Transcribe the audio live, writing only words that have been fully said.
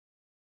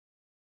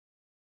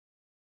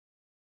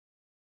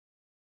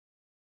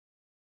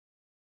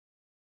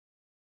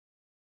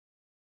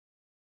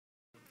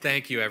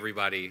Thank you,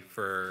 everybody,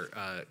 for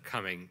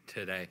coming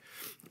today.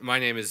 My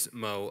name is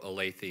Mo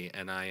Alathi,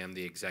 and I am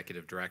the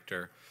Executive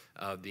Director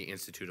of the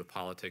Institute of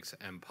Politics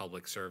and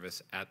Public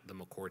Service at the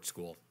McCourt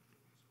School.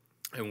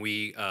 And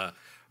we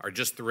are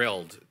just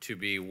thrilled to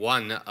be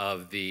one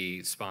of the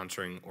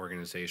sponsoring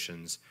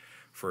organizations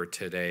for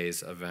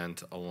today's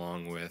event,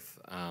 along with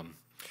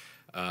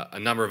a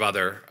number of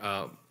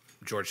other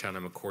Georgetown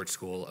and McCourt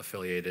School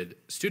affiliated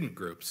student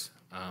groups,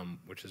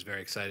 which is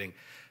very exciting,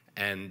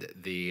 and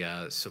the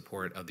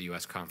support of the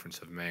U.S. Conference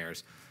of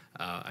Mayors.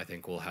 I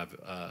think we'll have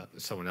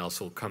someone else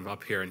who will come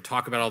up here and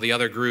talk about all the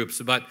other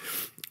groups. But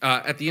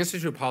at the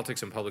Institute of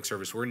Politics and Public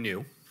Service, we're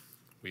new.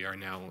 We are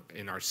now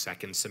in our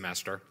second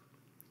semester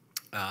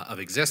of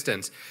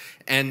existence.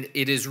 And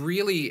it is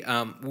really,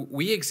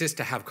 we exist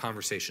to have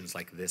conversations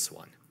like this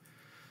one,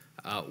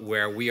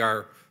 where we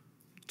are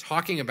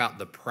talking about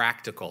the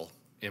practical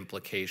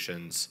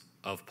implications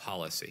of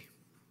policy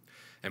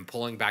and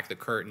pulling back the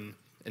curtain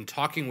and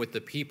talking with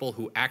the people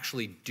who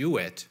actually do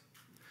it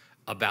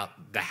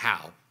about the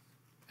how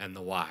and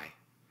the why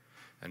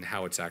and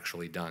how it's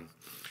actually done.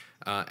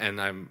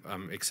 And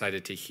I'm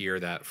excited to hear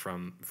that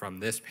from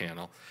this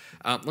panel.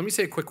 Let me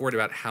say a quick word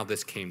about how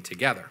this came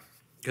together,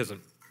 because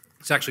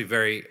it's actually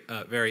very,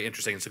 very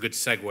interesting. It's a good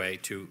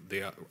segue to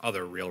the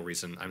other real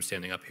reason I'm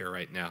standing up here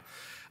right now.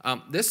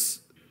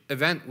 This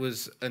event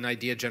was an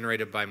idea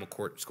generated by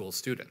McCourt School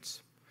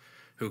students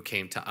who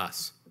came to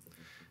us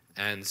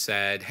and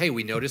said, hey,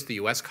 we noticed the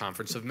U.S.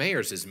 Conference of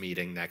Mayors is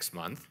meeting next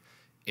month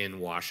in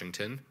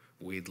Washington.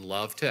 We'd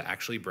love to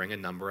actually bring a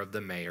number of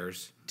the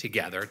mayors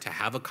together to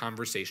have a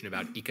conversation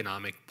about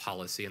economic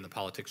policy and the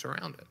politics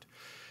around it.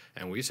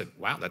 And we said,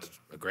 wow, that's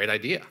a great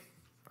idea.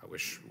 I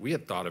wish we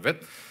had thought of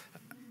it.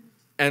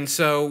 And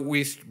so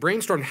we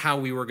brainstormed how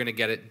we were going to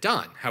get it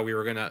done, how we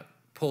were going to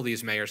pull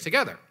these mayors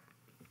together.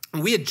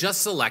 We had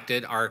just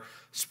selected our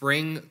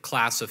spring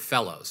class of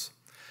fellows,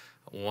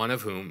 one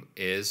of whom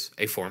is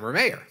a former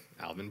mayor,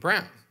 Alvin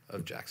Brown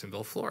of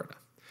Jacksonville, Florida.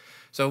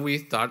 So we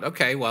thought,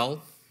 okay,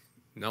 well,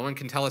 no one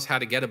can tell us how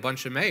to get a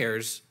bunch of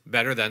mayors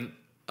better than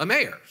a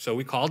mayor. So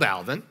we called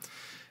Alvin,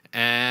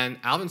 and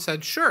Alvin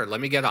said, sure,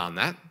 let me get on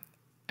that.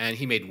 And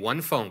he made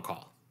one phone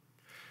call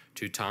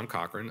to Tom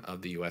Cochran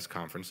of the U.S.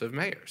 Conference of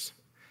Mayors.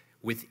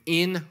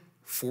 Within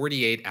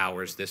 48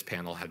 hours, this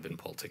panel had been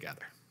pulled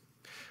together,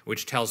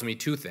 which tells me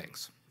two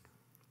things.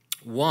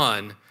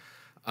 One,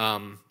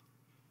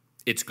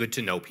 it's good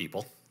to know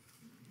people.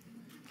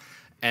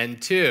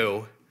 And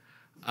two,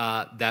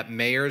 that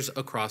mayors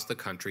across the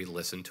country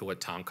listen to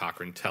what Tom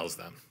Cochran tells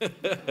them.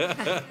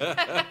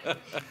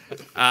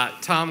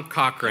 Tom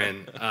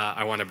Cochran,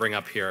 I want to bring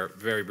up here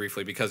very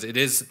briefly because it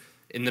is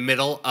in the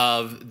middle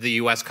of the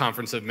U.S.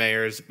 Conference of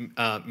Mayors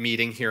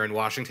meeting here in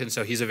Washington,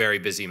 so he's a very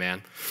busy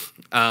man.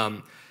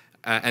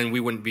 And we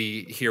wouldn't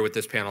be here with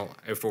this panel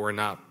if it were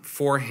not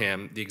for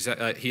him.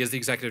 He is the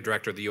executive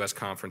director of the U.S.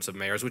 Conference of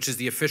Mayors, which is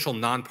the official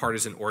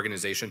nonpartisan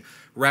organization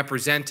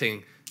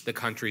representing the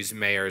country's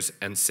mayors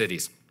and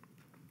cities.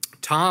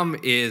 Tom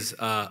is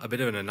a bit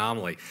of an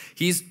anomaly.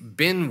 He's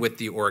been with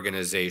the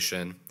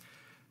organization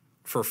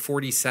for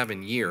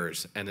 47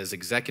 years and is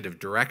executive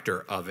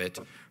director of it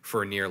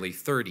for nearly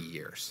 30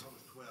 years. I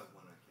was 12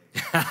 when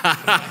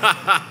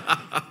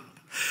I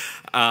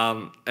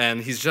came.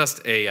 And he's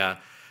just a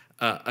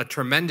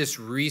tremendous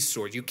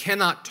resource. You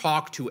cannot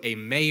talk to a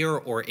mayor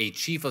or a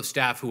chief of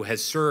staff who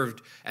has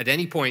served at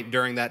any point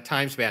during that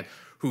time span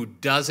who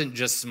doesn't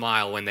just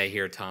smile when they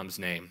hear Tom's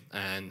name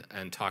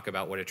and talk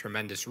about what a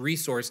tremendous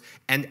resource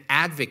and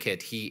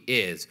advocate he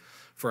is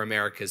for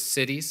America's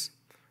cities,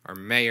 our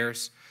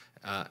mayors,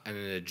 and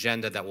an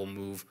agenda that will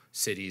move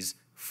cities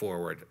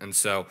forward. And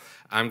so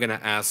I'm going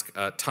to ask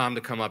Tom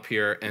to come up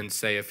here and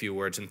say a few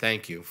words, and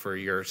thank you for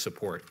your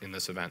support in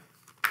this event.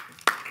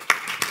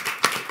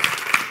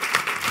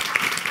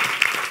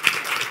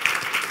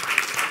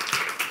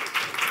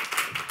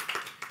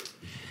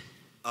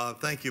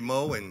 Thank you,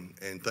 Mo,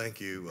 and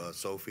thank you,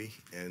 Sophie,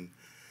 and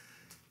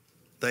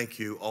thank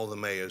you all the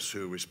mayors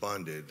who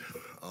responded.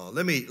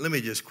 Let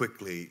me just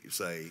quickly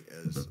say,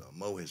 as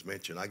Mo has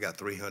mentioned, I got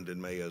 300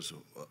 mayors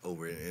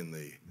over in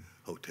the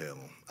hotel.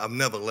 I've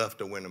never left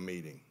a winter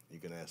meeting. You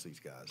can ask these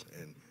guys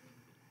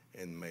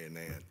and Mayor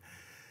Nan.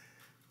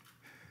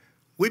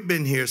 We've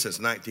been here since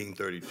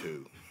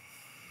 1932,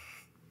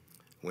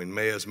 when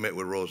mayors met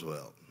with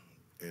Roosevelt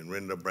and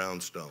Randall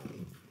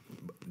Brownstone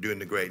during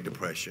the Great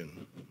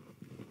Depression.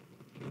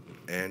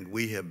 And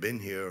we have been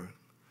here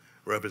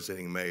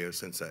representing mayors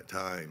since that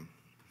time.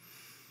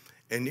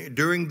 And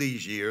during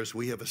these years,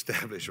 we have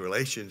established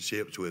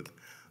relationships with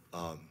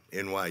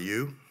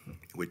NYU,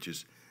 which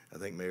is, I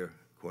think Mayor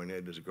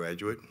Cornett is a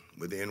graduate,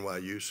 with the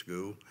NYU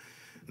school,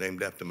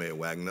 named after Mayor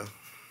Wagner,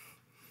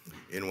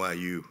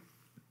 NYU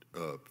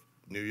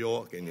New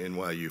York, and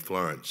NYU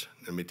Florence.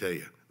 Let me tell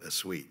you, that's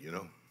sweet, you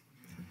know?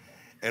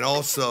 And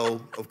also,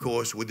 of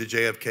course, with the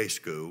JFK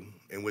school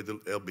and with the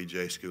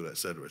LBJ school, et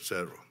cetera, et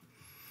cetera.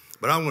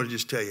 But I want to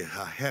just tell you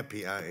how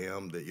happy I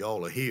am that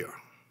y'all are here.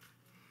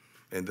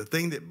 And the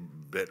thing that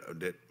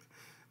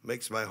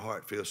makes my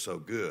heart feel so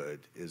good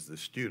is the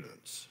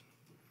students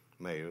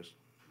mayors,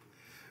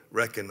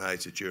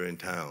 recognize that you're in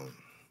town.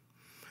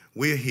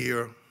 We're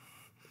here.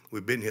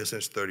 We've been here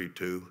since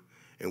 '32,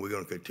 and we're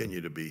going to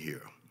continue to be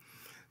here.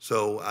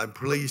 So I'm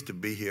pleased to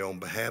be here on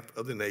behalf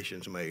of the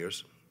nation's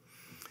mayors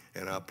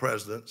and our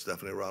president,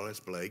 Stephanie Rawlings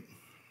Blake,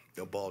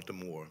 of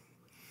Baltimore,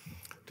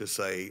 to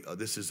say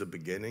this is a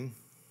beginning.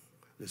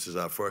 This is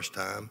our first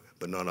time,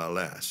 but not our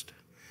last.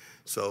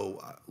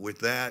 So with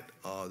that,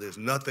 there's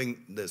nothing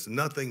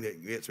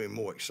that gets me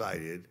more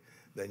excited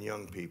than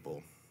young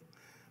people.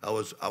 I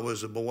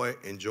was a boy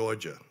in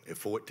Georgia at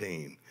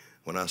 14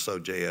 when I saw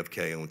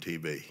JFK on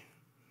TV.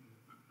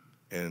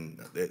 And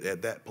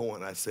at that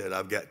point, I said,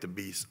 I've got to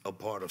be a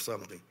part of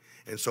something.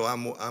 And so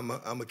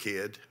I'm a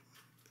kid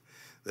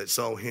that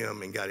saw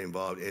him and got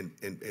involved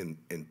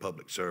in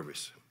public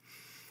service.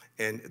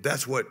 And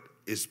that's what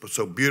is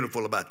so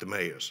beautiful about the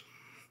mayors.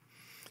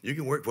 You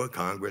can work for a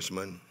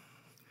congressman,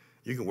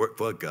 you can work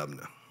for a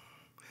governor,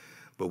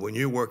 but when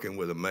you're working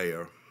with a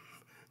mayor,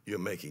 you're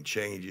making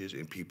changes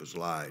in people's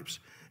lives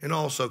and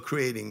also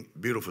creating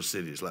beautiful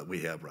cities like we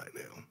have right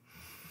now.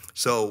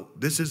 So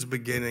this is the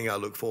beginning. I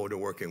look forward to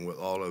working with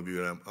all of you,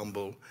 and I'm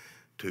humbled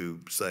to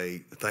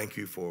say thank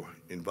you for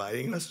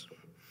inviting us,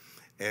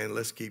 and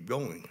let's keep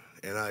going.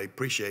 And I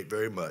appreciate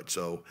very much.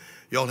 So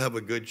y'all have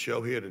a good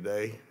show here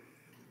today.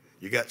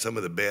 You got some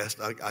of the best.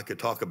 I could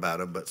talk about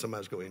them, but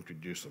somebody's going to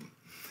introduce them.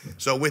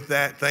 So with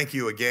that, thank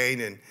you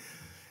again.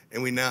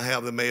 And we now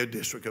have the Mayor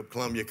District of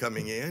Columbia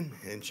coming in,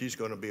 and she's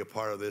going to be a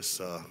part of this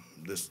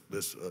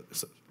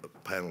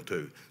panel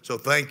too. So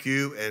thank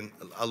you, and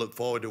I look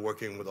forward to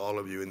working with all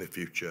of you in the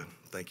future.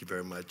 Thank you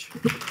very much.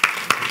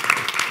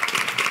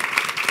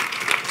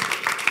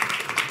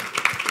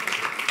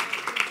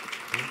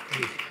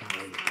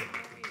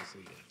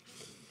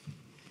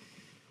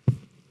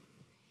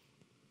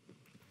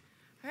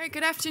 All right,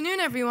 good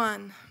afternoon,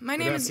 everyone. My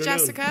name is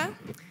Jessica.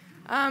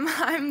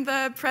 I'm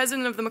the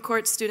president of the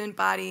McCourt student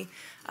body.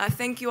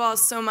 Thank you all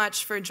so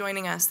much for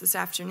joining us this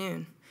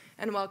afternoon,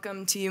 and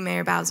welcome to you,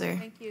 Mayor Bowser.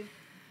 Thank you.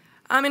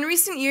 In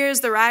recent years,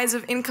 the rise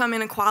of income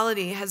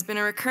inequality has been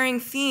a recurring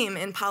theme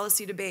in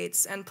policy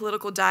debates and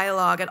political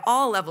dialogue at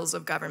all levels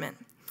of government.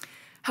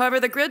 However,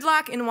 the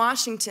gridlock in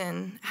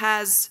Washington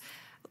has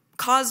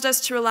caused us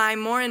to rely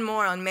more and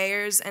more on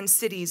mayors and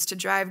cities to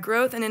drive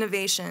growth and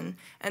innovation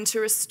and to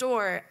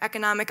restore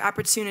economic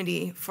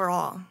opportunity for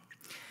all.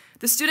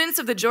 The students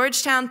of the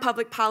Georgetown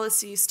Public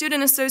Policy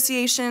Student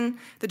Association,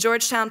 the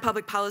Georgetown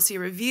Public Policy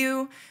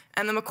Review,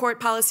 and the McCourt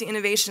Policy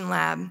Innovation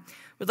Lab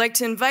would like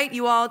to invite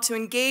you all to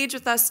engage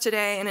with us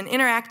today in an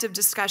interactive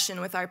discussion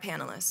with our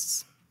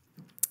panelists.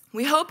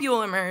 We hope you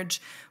will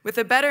emerge with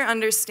a better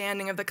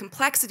understanding of the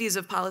complexities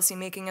of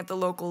policymaking at the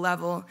local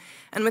level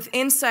and with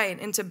insight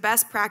into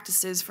best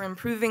practices for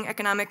improving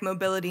economic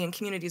mobility in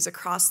communities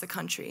across the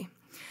country.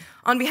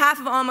 On behalf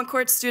of all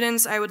McCourt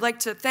students, I would like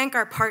to thank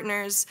our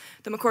partners,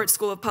 the McCourt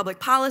School of Public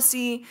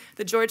Policy,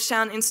 the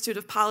Georgetown Institute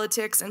of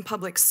Politics and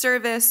Public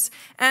Service,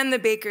 and the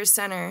Baker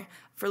Center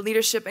for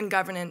Leadership and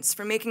Governance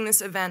for making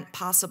this event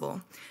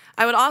possible.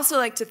 I would also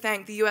like to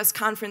thank the U.S.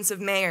 Conference of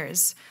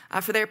Mayors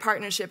for their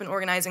partnership in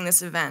organizing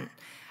this event.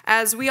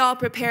 As we all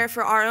prepare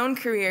for our own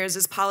careers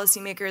as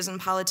policymakers and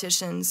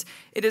politicians,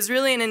 it is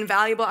really an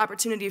invaluable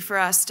opportunity for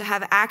us to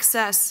have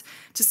access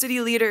to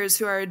city leaders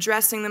who are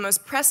addressing the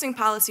most pressing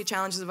policy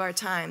challenges of our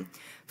time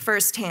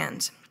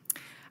firsthand.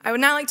 I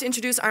would now like to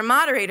introduce our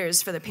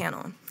moderators for the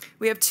panel.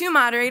 We have two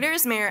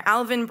moderators, Mayor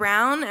Alvin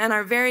Brown and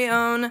our very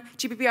own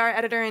GPPR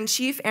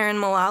Editor-in-Chief, Erin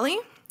Mullally.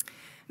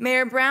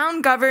 Mayor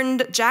Brown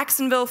governed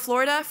Jacksonville,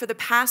 Florida for the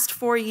past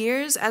 4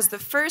 years as the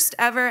first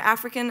ever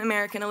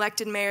African-American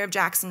elected mayor of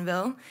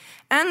Jacksonville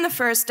and the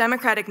first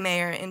Democratic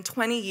mayor in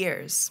 20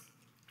 years.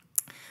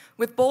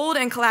 With bold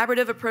and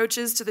collaborative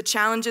approaches to the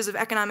challenges of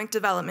economic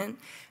development,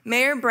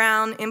 Mayor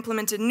Brown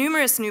implemented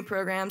numerous new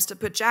programs to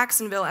put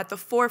Jacksonville at the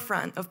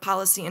forefront of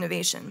policy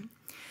innovation.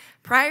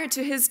 Prior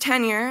to his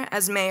tenure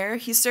as mayor,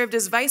 he served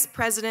as Vice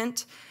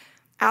President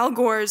Al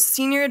Gore's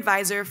senior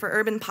advisor for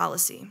urban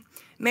policy.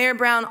 Mayor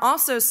Brown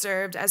also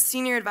served as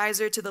senior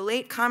advisor to the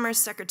late Commerce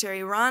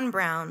Secretary Ron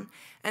Brown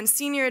and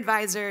senior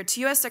advisor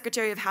to U.S.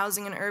 Secretary of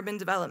Housing and Urban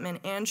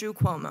Development Andrew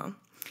Cuomo.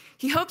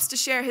 He hopes to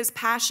share his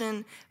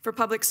passion for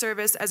public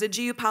service as a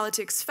GU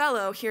Politics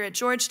Fellow here at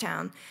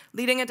Georgetown,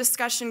 leading a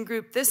discussion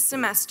group this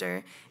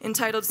semester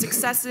entitled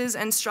Successes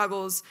and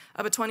Struggles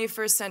of a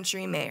 21st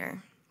Century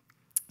Mayor.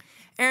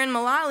 Erin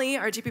Mullally,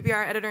 our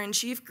GPPR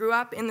Editor-in-Chief, grew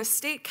up in the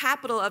state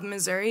capital of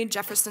Missouri,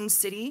 Jefferson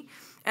City,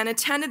 and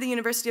attended the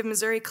University of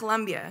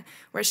Missouri-Columbia,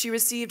 where she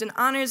received an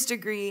honors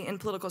degree in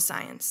political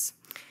science.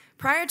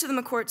 Prior to the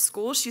McCourt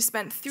School, she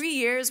spent 3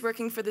 years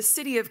working for the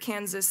city of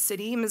Kansas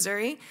City,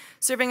 Missouri,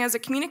 serving as a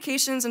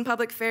communications and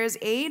public affairs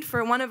aide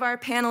for one of our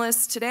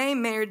panelists today,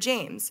 Mayor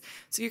James.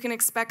 So you can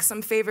expect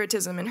some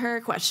favoritism in her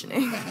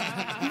questioning.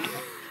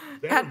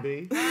 That would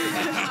be.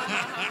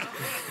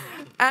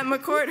 At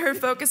McCourt, her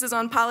focus is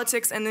on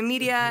politics and the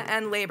media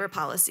and labor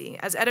policy.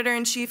 As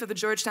editor-in-chief of the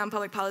Georgetown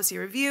Public Policy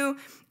Review,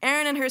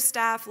 Erin and her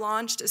staff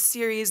launched a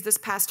series this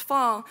past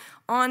fall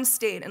on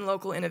state and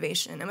local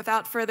innovation. And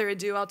without further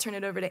ado, I'll turn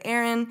it over to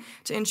Erin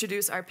to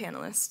introduce our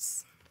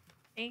panelists.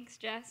 Thanks,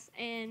 Jess.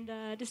 And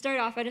to start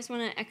off, I just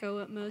want to echo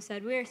what Mo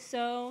said. We're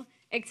so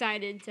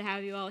excited to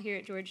have you all here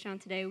at Georgetown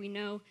today. We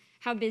know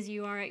how busy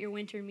you are at your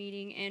winter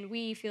meeting, and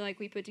we feel like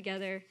we put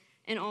together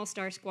an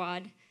all-star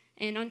squad.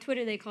 And on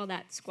Twitter, they call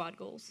that squad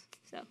goals.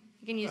 So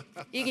you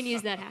can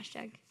use that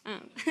hashtag.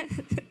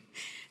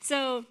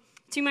 So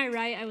to my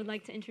right, I would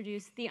like to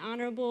introduce the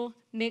Honorable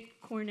Mick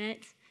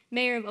Cornett,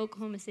 Mayor of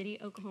Oklahoma City,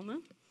 Oklahoma,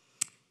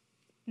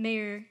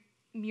 Mayor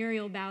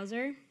Muriel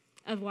Bowser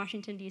of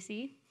Washington,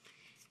 D.C.,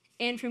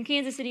 and from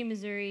Kansas City,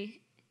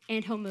 Missouri,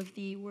 and home of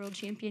the world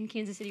champion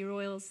Kansas City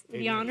Royals,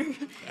 the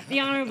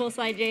Honorable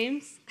Cy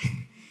James,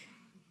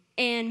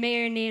 and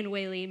Mayor Nan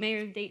Whaley,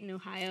 Mayor of Dayton,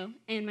 Ohio,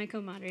 and my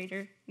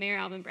co-moderator, Mayor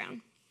Alvin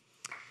Brown.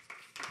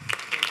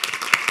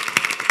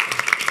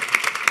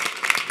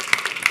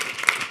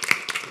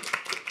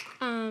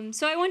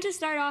 So I want to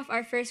start off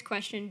our first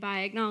question by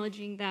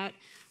acknowledging that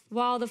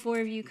while the four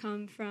of you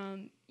come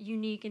from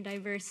unique and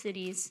diverse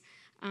cities,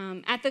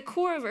 at the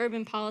core of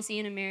urban policy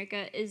in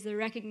America is the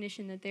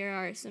recognition that there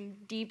are some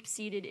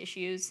deep-seated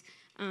issues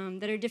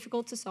that are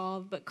difficult to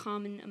solve but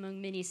common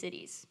among many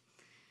cities.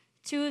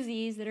 Two of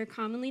these that are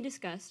commonly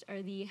discussed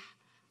are the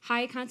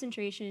high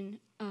concentration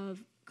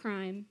of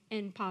crime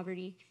and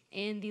poverty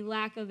and the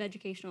lack of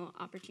educational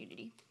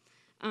opportunity.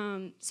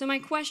 So my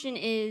question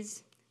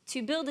is,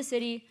 to build a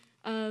city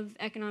of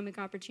economic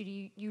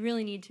opportunity, you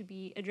really need to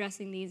be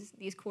addressing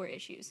these core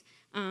issues.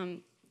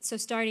 So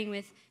starting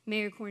with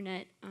Mayor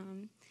Cornett,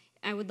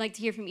 I would like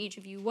to hear from each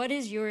of you. What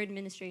is your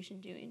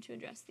administration doing to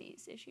address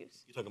these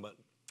issues? You're talking about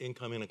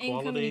income inequality?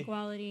 Income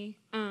inequality,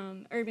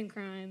 urban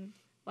crime,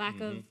 lack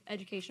of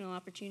educational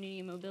opportunity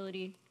and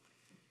mobility.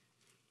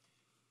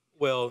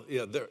 Well,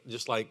 yeah,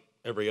 just like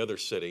every other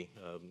city,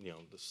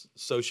 the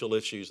social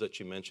issues that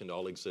you mentioned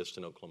all exist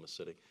in Oklahoma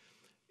City.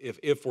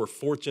 If we're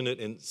fortunate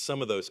in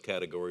some of those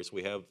categories,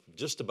 we have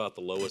just about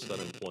the lowest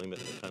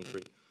unemployment in the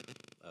country.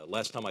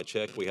 Last time I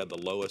checked, we had the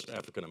lowest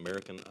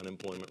African-American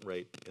unemployment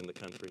rate in the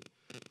country.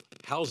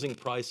 Housing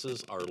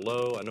prices are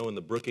low. I know when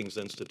the Brookings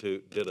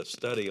Institute did a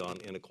study on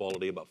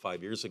inequality about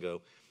 5 years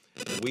ago,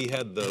 we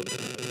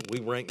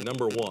ranked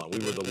number one.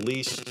 We had the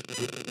least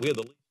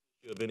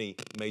of any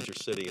major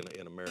city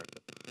in America.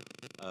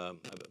 I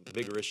have a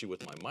bigger issue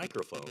with my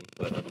microphone,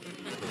 but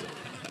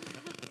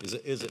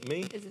is it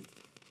me? Is it?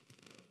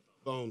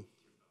 Phone.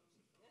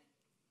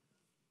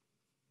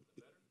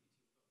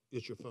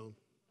 It's your phone.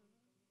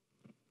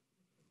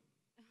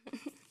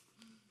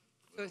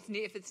 So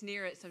if it's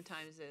near it,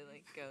 sometimes it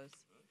goes.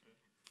 Sounds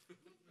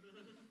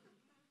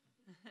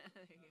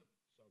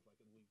like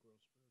we grow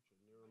spiritual.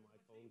 Nearer my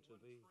phone to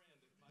thee.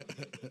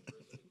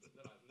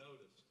 That I've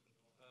noticed.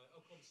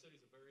 Oklahoma City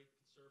is a very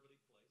conservative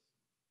place.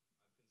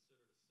 I'm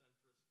considered a centrist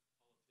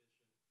politician in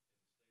the state of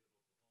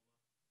Oklahoma,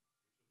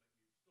 which would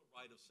make me still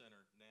right of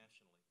center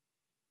nationally.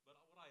 But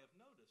what I have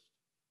noticed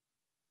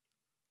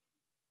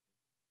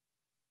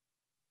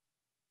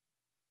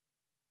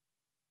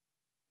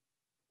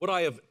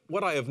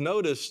What I have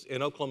noticed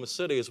in Oklahoma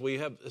City is we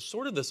have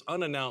sort of this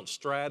unannounced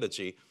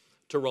strategy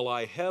to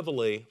rely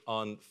heavily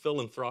on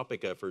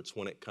philanthropic efforts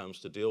when it comes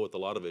to deal with a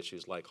lot of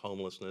issues like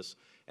homelessness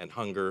and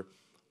hunger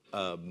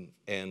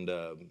and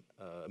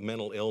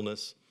mental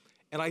illness.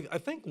 And I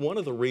think one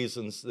of the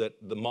reasons that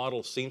the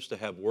model seems to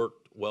have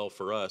worked well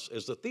for us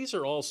is that these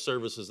are all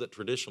services that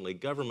traditionally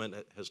government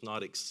has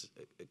not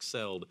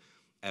excelled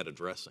at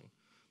addressing.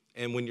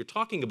 And when you're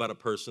talking about a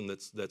person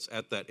that's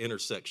at that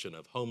intersection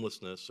of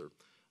homelessness or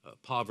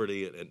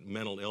poverty and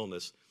mental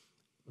illness,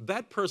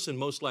 that person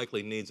most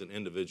likely needs an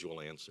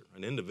individual answer,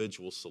 an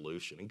individual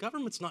solution. And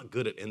government's not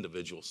good at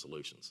individual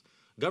solutions.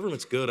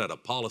 Government's good at a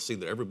policy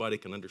that everybody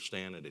can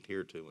understand and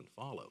adhere to and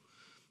follow.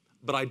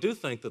 But I do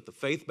think that the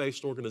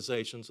faith-based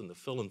organizations and the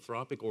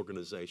philanthropic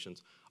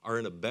organizations are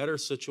in a better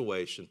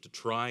situation to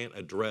try and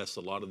address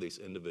a lot of these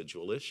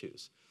individual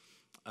issues.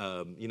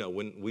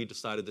 When we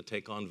decided to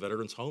take on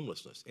veterans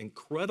homelessness,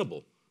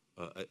 incredible,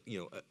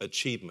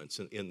 achievements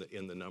in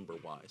the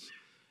number-wise.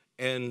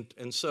 And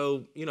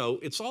so,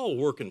 it's all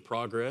work in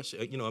progress.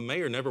 A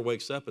mayor never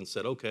wakes up and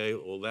said, okay,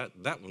 well,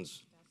 that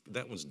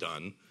one's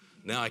done.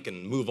 Now I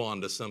can move on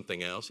to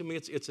something else. I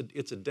mean,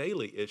 it's a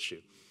daily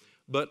issue.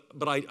 But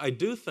I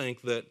do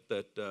think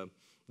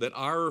that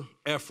our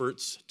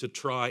efforts to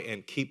try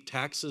and keep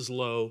taxes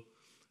low,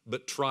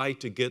 but try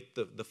to get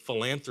the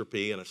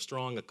philanthropy and a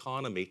strong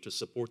economy to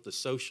support the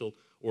social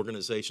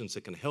organizations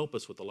that can help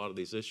us with a lot of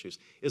these issues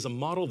is a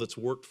model that's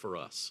worked for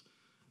us.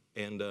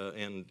 And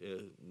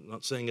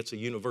not saying it's a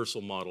universal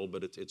model,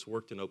 but it's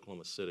worked in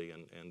Oklahoma City,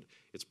 and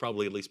it's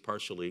probably at least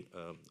partially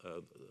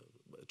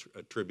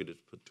attributed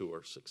to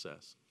our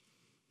success.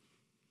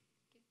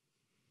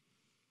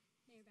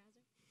 Mayor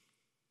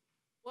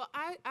Bowser? Well,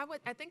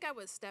 I think I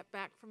would step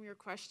back from your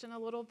question a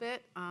little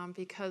bit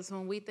because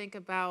when we think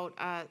about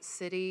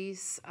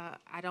cities,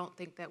 I don't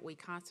think that we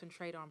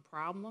concentrate on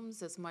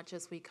problems as much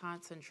as we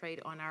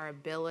concentrate on our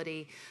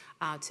ability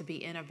to be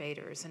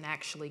innovators and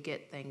actually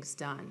get things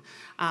done.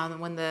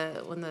 When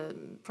the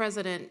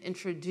president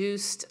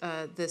introduced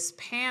this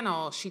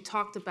panel, she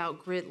talked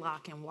about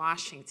gridlock in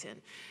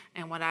Washington.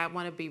 And what I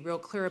want to be real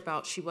clear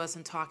about, she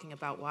wasn't talking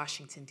about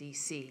Washington,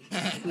 D.C.,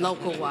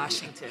 local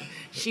Washington.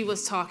 She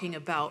was talking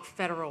about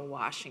federal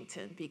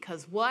Washington,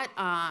 because what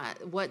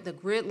the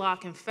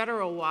gridlock in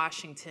federal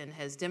Washington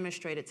has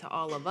demonstrated to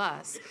all of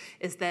us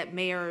is that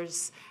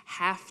mayors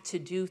have to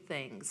do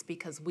things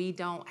because we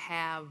don't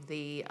have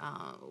the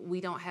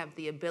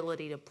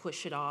ability to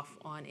push it off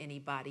on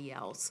anybody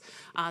else.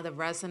 The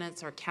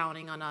residents are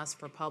counting on us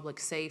for public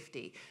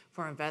safety,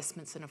 for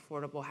investments in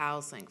affordable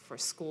housing, for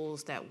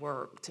schools that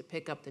work, to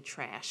pick up the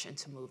trash and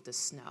to move the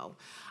snow.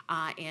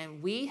 And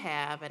we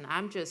have, and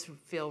I'm just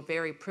feel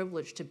very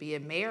privileged to be a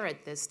mayor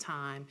at this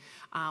time,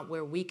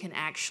 where we can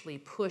actually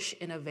push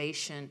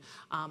innovation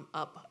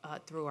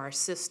up through our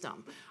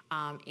system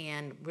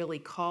and really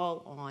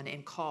call on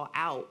and call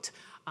out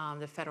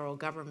the federal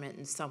government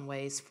in some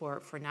ways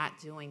for not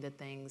doing the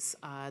things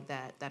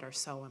that are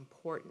so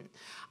important.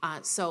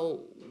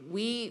 So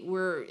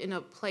we're in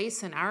a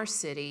place in our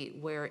city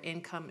where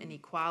income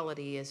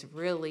inequality is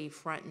really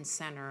front and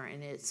center,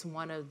 and it's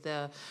one of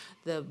the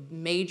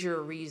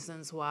major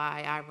reasons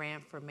why I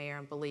ran for mayor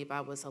and believe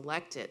I was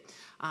elected,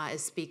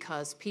 is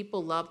because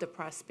people love the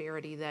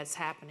prosperity that's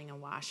happening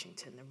in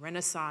Washington. The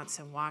renaissance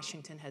in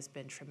Washington has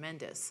been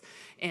tremendous,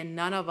 and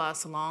none of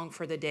us long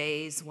for the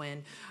days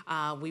when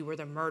we were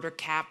the murder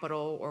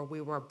capital, or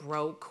we were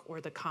broke,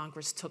 or the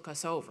Congress took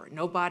us over.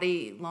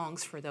 Nobody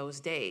longs for those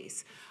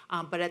days.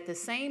 But at the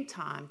same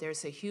time,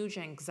 there's a huge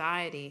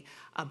anxiety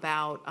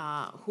about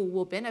who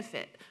will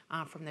benefit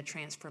from the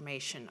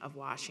transformation of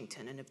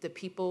Washington, and if the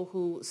people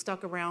who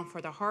stuck around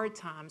for the hard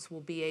times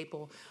will be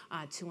able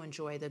to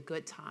enjoy the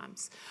good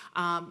times.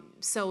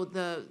 So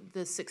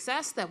the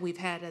success that we've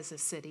had as a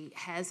city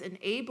has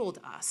enabled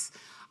us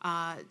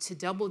to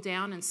double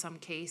down in some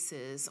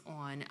cases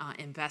on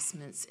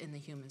investments in the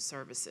human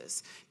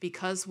services,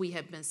 because we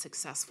have been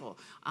successful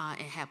and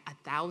have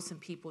 1,000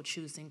 people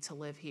choosing to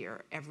live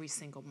here every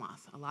single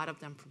month. A lot of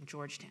them from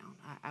Georgetown,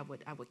 I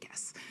would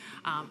guess,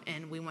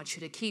 and we want you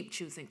to keep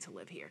choosing to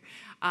live here.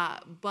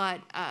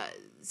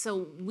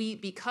 So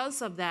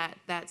because of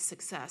that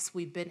success,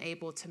 we've been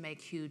able to make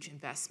huge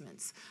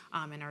investments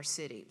in our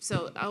city.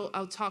 So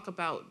I'll talk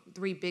about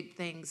 3 big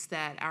things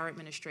that our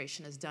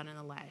administration has done in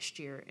the last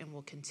year and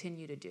will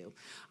continue to do.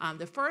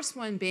 The first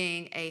one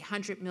being a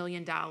 $100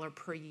 million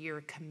per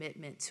year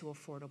commitment to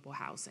affordable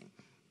housing.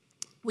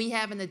 We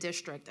have in the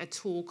district a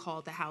tool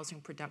called the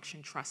Housing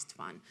Production Trust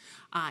Fund.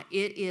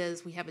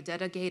 We have a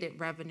dedicated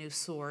revenue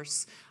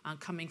source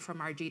coming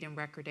from our deed and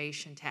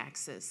recordation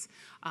taxes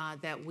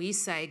that we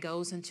say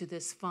goes into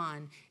this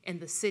fund, and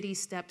the city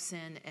steps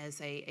in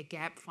as a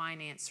gap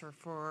financer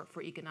for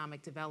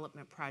economic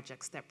development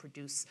projects that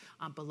produce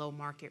below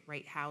market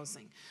rate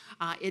housing.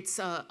 It's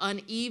an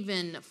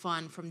uneven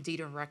fund from deed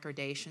and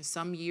recordation.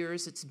 Some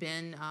years it's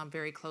been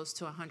very close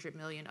to $100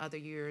 million. Other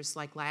years,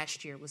 like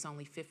last year, it was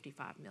only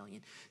 $55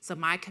 million. So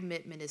my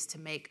commitment is to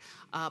make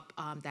up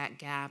that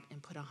gap and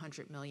put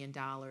 $100 million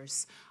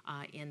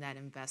in that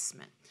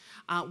investment.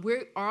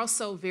 We're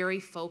also very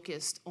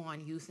focused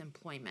on youth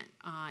employment,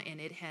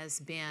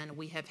 and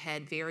we have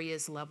had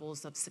various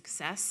levels of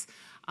success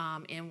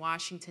in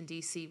Washington,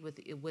 D.C.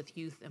 with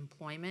youth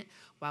employment.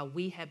 While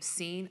we have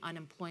seen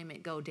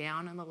unemployment go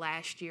down in the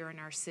last year in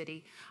our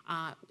city,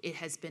 it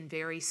has been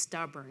very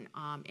stubborn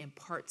in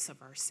parts of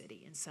our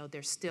city, and so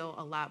there's still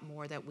a lot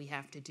more that we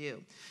have to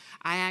do.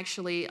 I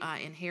actually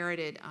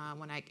inherited,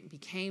 when I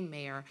became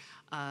mayor,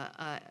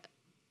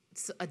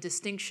 a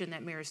distinction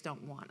that mayors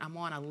don't want. I'm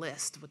on a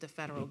list with the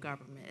federal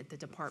government at the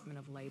Department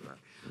of Labor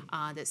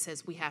that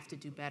says we have to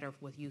do better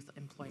with youth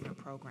employment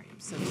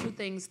programs. So 2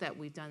 things that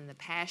we've done in the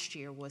past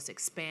year was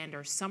expand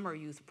our summer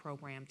youth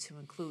program to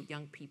include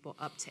young people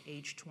up to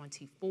age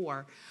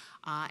 24,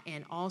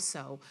 and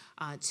also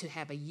to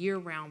have a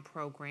year-round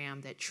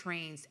program that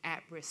trains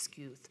at-risk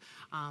youth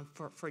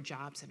for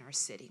jobs in our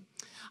city.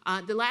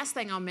 The last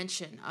thing I'll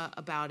mention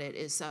about it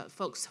is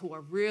folks who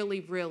are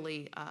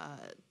really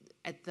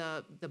at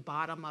the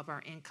bottom of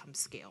our income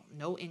scale,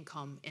 no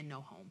income and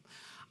no home.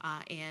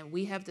 And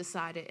we have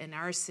decided in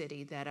our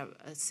city that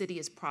a city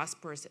as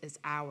prosperous as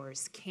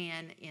ours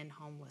can end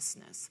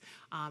homelessness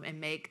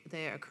and make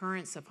the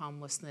occurrence of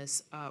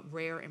homelessness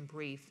rare and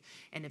brief.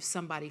 And if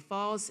somebody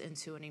falls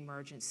into an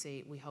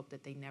emergency, we hope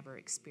that they never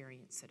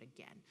experience it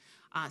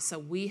again. So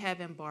we have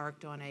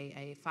embarked on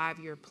a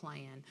 5-year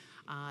plan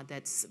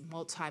that's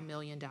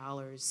multi-million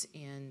dollars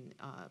in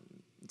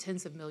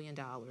tens of million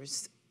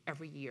dollars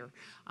every year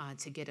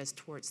to get us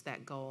towards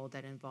that goal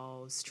that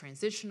involves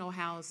transitional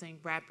housing,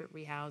 rapid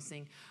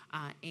rehousing,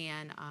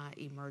 and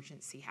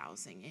emergency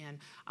housing.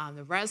 And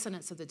the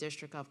residents of the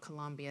District of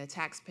Columbia,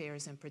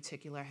 taxpayers in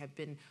particular, have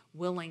been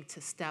willing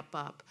to step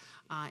up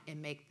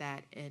and make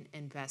that an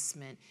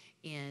investment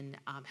in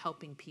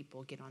helping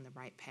people get on the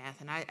right path.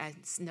 And I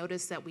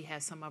noticed that we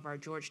have some of our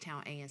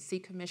Georgetown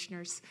ANC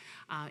commissioners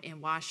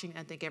in Washington.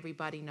 I think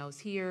everybody knows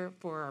here.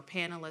 For our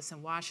panelists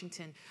in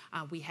Washington,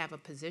 we have a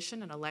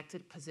position, an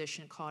elected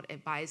position called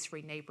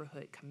Advisory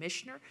Neighborhood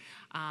Commissioner,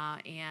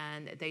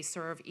 and they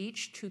serve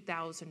each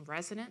 2,000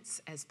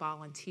 residents as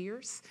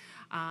volunteers,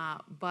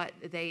 but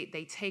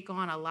they take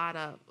on a lot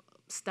of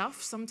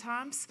stuff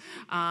sometimes,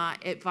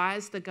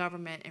 advise the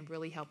government, and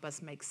really help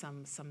us make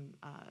some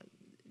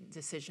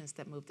decisions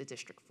that move the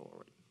district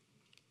forward.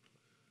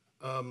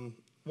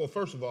 Well,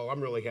 first of all,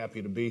 I'm really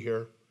happy to be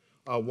here.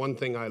 One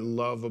thing I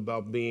love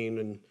about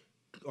being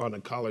on a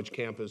college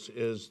campus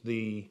is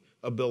the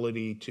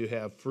ability to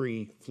have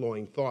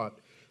free-flowing thought.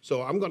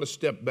 So I'm going to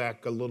step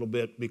back a little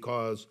bit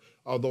because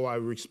although I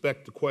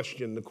respect the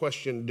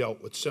question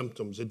dealt with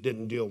symptoms. It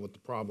didn't deal with the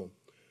problem.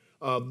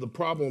 The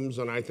problems,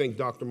 and I think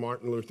Dr.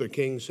 Martin Luther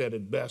King said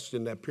it best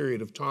in that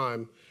period of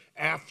time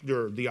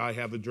after the I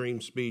Have a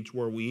Dream speech,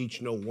 where we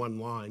each know one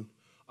line,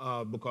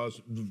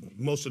 because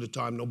most of the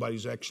time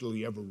nobody's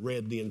actually ever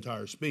read the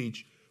entire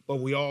speech,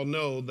 but we all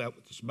know that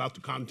it's about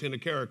the content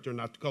of character,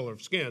 not the color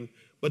of skin,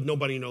 but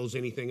nobody knows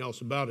anything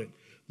else about it.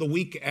 The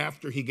week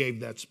after he gave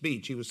that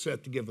speech, he was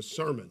set to give a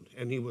sermon,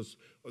 and he was,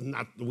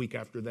 not the week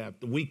after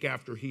that, the week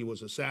after he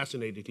was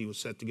assassinated, he was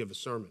set to give a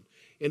sermon.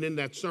 And in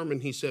that sermon,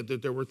 he said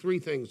that there were three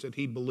things that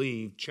he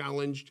believed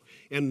challenged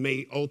and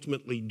may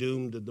ultimately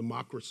doom the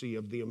democracy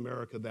of the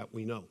America that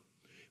we know.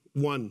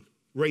 1,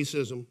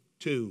 racism.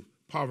 2,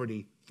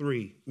 poverty.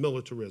 3,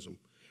 militarism.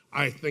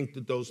 I think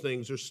that those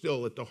things are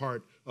still at the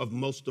heart of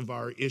most of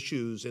our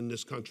issues in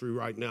this country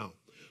right now.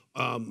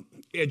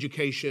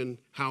 Education,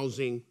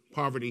 housing,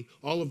 poverty,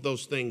 all of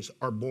those things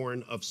are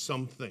born of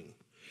something.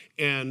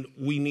 And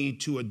we need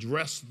to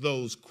address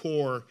those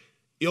core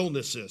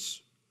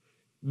illnesses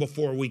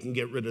before we can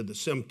get rid of the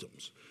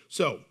symptoms.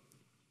 So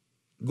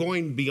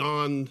going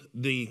beyond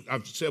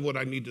I've said what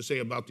I need to say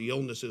about the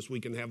illnesses. We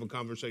can have a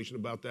conversation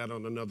about that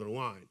on another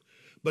line.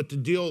 But to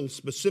deal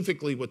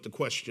specifically with the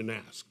question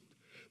asked,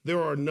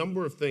 there are a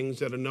number of things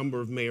that a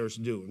number of mayors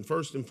do. And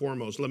first and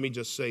foremost, let me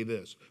just say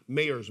this.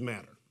 Mayors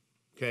matter,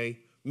 okay?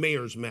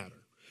 Mayors matter.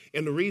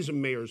 And the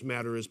reason mayors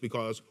matter is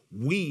because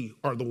we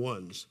are the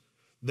ones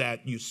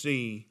that you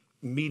see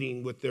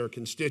meeting with their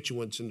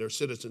constituents and their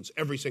citizens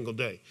every single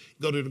day.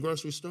 Go to the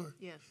grocery store?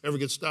 Yes. Ever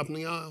get stopped in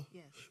the aisle?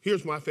 Yes.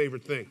 Here's my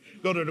favorite thing.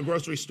 Go to the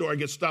grocery store, I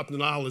get stopped in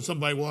the aisle, and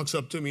somebody walks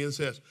up to me and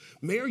says,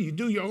 "Mayor, you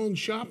do your own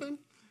shopping?"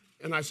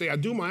 And I say, "I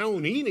do my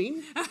own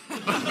eating."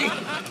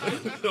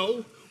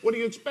 No, what do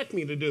you expect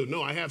me to do?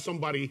 No, I have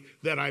somebody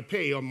that I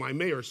pay on my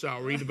mayor's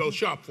salary to go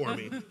shop for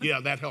me. Yeah,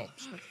 that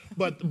helps.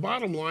 But the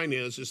bottom line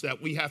is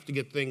that we have to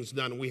get things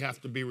done, and we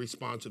have to be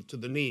responsive to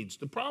the needs.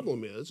 The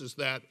problem is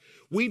that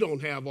we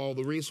don't have all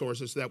the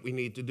resources that we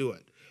need to do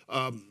it.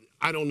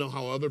 I don't know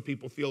how other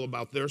people feel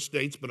about their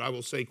states, but I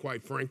will say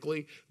quite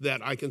frankly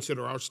that I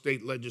consider our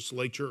state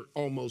legislature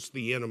almost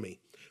the enemy.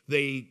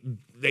 They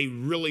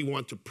really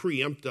want to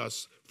preempt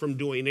us from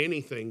doing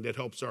anything that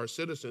helps our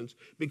citizens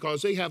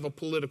because they have a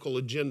political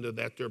agenda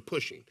that they're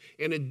pushing.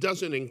 And it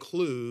doesn't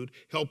include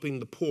helping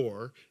the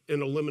poor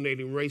and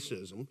eliminating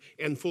racism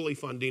and fully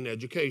funding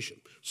education.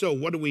 So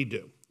what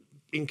do?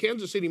 In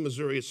Kansas City,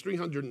 Missouri, it's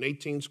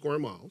 318 square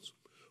miles,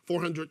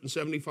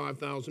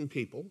 475,000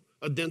 people,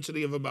 a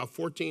density of about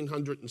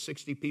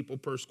 1,460 people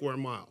per square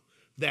mile.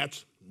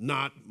 That's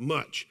not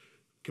much.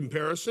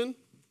 Comparison?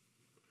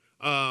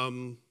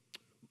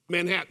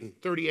 Manhattan,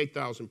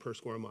 38,000 per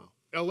square mile.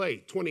 LA,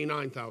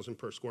 29,000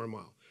 per square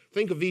mile.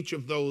 Think of each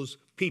of those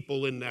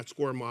people in that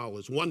square mile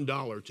as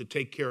 $1 to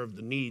take care of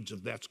the needs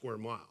of that square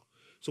mile.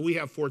 So we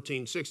have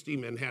 1,460,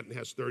 Manhattan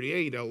has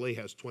 38, LA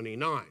has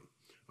 29,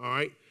 all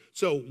right?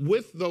 So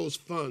with those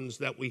funds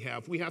that we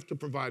have to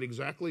provide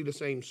exactly the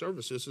same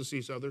services as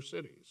these other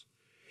cities.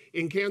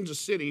 In Kansas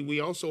City, we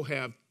also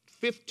have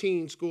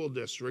 15 school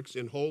districts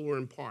in whole or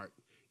in part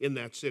in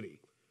that city.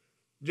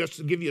 Just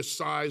to give you a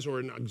size or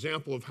an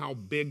example of how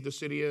big the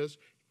city is,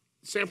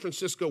 San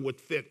Francisco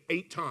would fit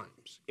 8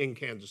 times in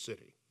Kansas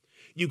City.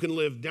 You can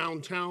live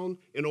downtown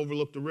and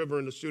overlook the river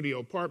in a studio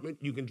apartment.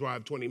 You can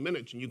drive 20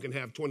 minutes and you can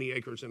have 20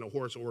 acres and a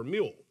horse or a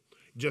mule.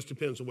 It just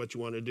depends on what you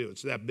want to do.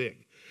 It's that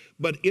big.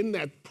 But in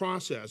that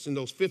process, in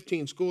those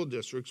 15 school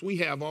districts, we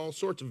have all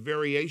sorts of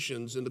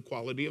variations in the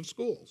quality of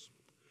schools.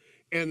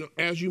 And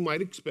as you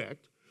might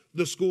expect,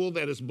 the school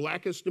that is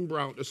blackest and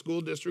brown, the school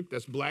district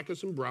that's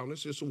blackest and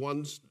brownest is the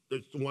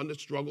one that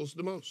struggles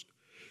the most.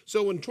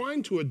 So in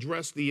trying to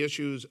address the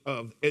issues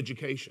of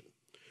education,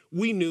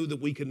 we knew that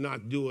we could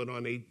not do it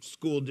on a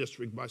school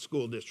district by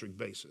school district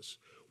basis.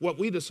 What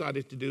we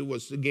decided to do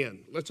was,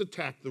 again, let's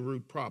attack the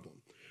root problem.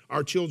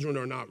 Our children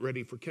are not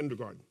ready for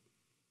kindergarten.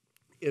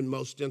 In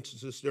most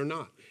instances, they're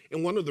not.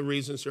 And one of the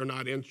reasons they're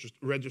not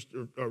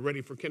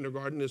ready for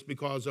kindergarten is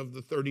because of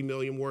the 30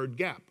 million word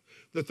gap.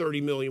 The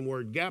 30 million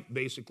word gap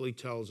basically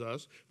tells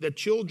us that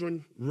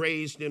children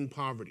raised in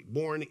poverty,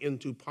 born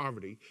into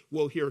poverty,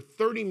 will hear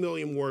 30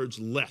 million words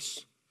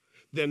less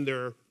than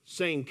their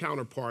same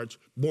counterparts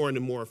born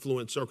in more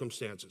affluent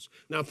circumstances.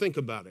 Now think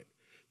about it.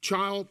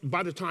 child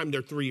by the time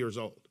they're 3 years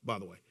old, by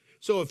the way.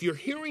 So if you're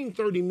hearing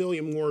 30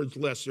 million words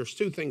less, there's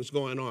two things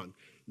going on.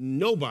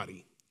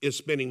 Nobody is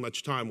spending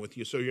much time with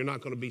you, so you're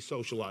not going to be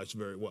socialized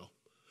very well.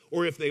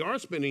 Or if they are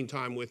spending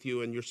time with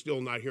you and you're still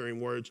not hearing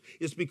words,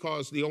 it's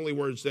because the only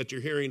words that you're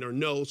hearing are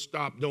no,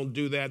 stop, don't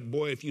do that,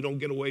 boy, if you don't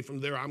get away from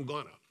there, I'm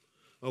gonna.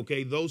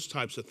 Okay, those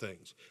types of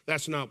things.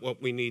 That's not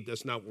what we need.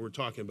 That's not what we're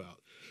talking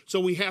about.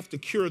 So we have to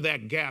cure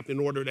that gap in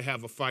order to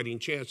have a fighting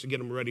chance to get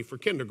them ready for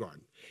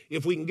kindergarten.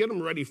 If we can get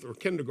them ready for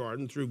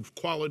kindergarten through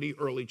quality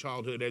early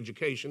childhood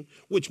education,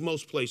 which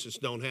most places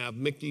don't have.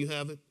 Mick, do you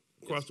have it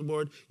across the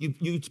board?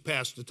 You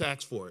passed the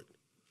tax for it.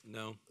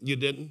 No. You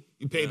didn't?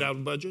 You paid out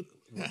of budget?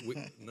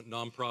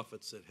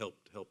 Nonprofits that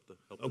helped us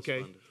Okay.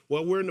 fund it.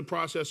 Well, we're in the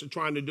process of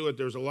trying to do it.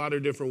 There's a lot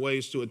of different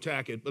ways to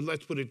attack it, but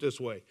let's put it this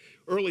way.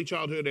 Early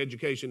childhood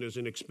education is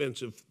an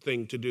expensive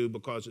thing to do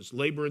because it's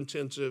labor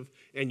intensive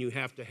and you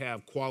have to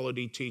have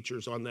quality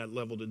teachers on that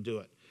level to do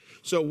it.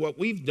 So what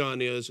we've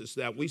done is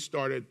that we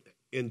started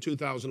in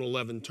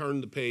 2011,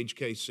 Turn the Page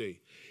KC.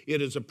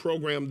 It is a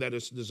program that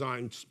is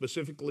designed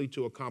specifically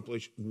to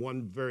accomplish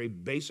one very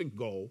basic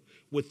goal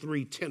with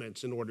three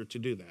tenets in order to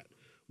do that.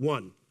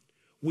 One,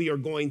 we are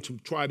going to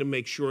try to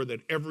make sure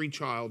that every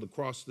child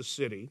across the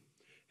city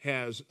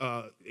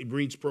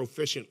reads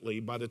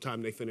proficiently by the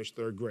time they finish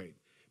third grade.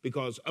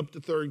 Because up to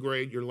third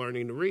grade, you're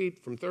learning to read.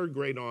 From third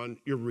grade on,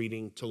 you're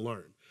reading to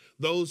learn.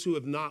 Those who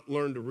have not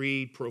learned to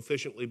read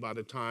proficiently by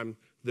the time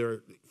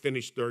they're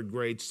finished third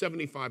grade,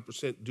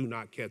 75% do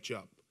not catch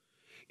up.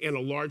 And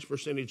a large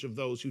percentage of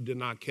those who did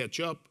not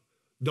catch up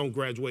don't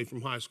graduate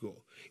from high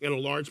school. And a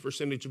large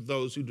percentage of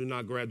those who do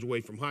not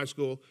graduate from high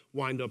school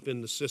wind up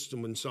in the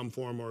system in some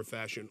form or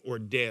fashion, or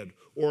dead,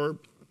 or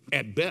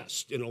at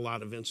best, in a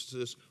lot of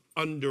instances,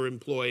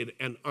 underemployed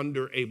and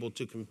unable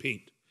to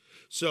compete.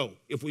 So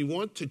if we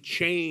want to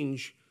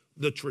change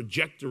the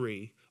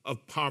trajectory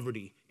of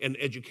poverty and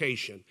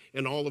education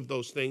and all of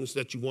those things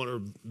that you want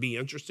to be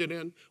interested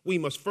in, we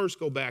must first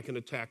go back and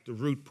attack the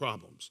root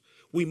problems.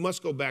 We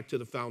must go back to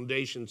the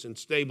foundations and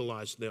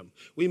stabilize them.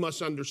 We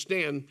must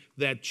understand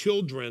that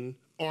children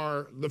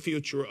are the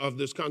future of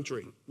this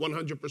country,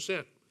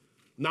 100%.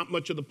 Not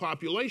much of the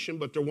population,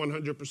 but they're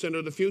 100%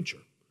 of the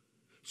future.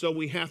 So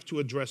we have to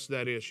address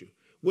that issue.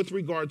 With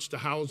regards to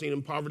housing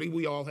and poverty,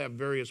 we all have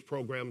various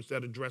programs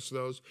that address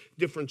those,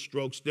 different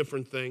strokes,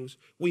 different things.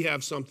 We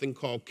have something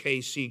called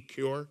KC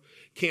Cure,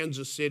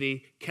 Kansas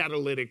City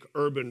Catalytic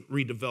Urban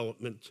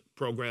Redevelopment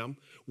Program,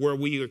 where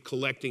we are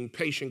collecting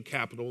patient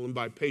capital, and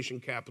by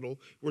patient capital,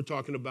 we're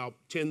talking about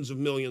tens of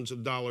millions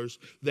of dollars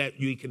that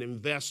you can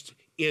invest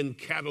in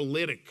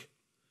catalytic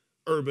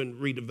urban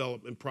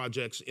redevelopment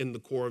projects in the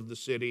core of the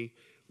city,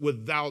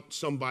 without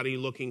somebody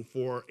looking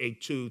for a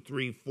 2,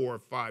 3, 4,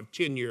 5,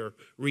 10-year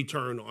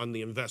return on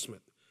the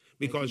investment,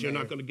 because you're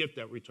not going to get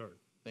that return.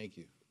 Thank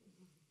you.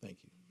 Thank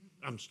you.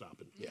 I'm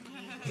stopping. Yeah.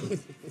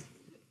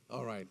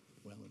 All right.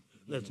 Well,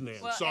 that's Nan.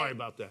 Well, Sorry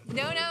about that.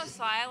 No,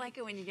 so I like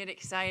it when you get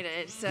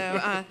excited.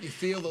 So you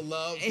feel the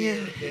love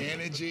here, the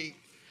energy.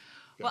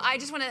 Well, I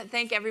just want to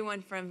thank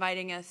everyone for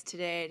inviting us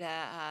today to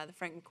the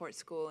Frank McCourt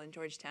School in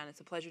Georgetown.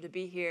 It's a pleasure to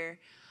be here.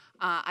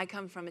 I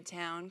come from a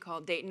town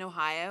called Dayton,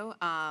 Ohio.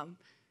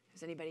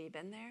 Has anybody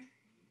been there?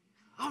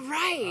 All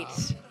right.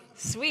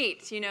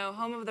 Sweet. You know,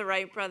 home of the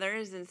Wright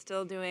brothers and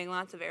still doing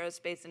lots of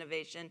aerospace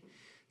innovation.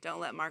 Don't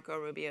let Marco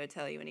Rubio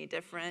tell you any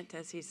different.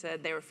 As he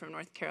said, they were from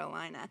North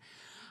Carolina.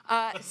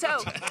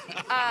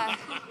 The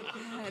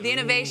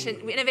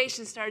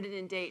innovation started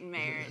in Dayton,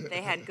 Mayor.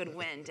 They had good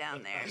wind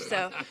down there.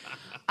 So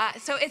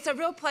it's a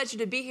real pleasure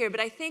to be here. But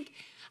I think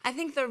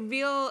the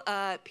real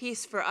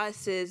piece for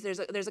us is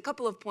there's a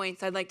couple of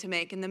points I'd like to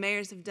make, and the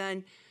mayors have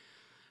done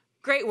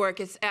great work.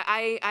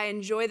 I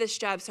enjoy this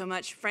job so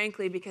much,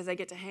 frankly, because I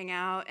get to hang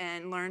out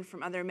and learn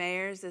from other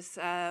mayors,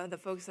 the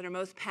folks that are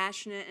most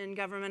passionate in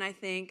government, I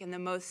think, and the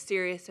most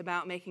serious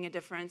about making a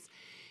difference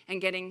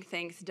and getting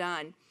things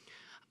done.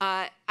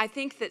 I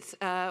think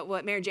that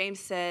what Mayor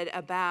James said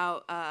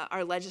about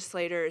our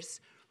legislators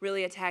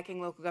really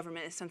attacking local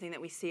government is something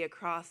that we see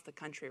across the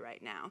country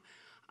right now.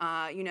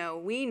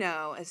 We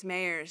know as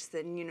mayors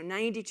that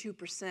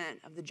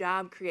 92% of the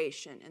job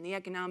creation and the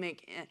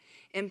economic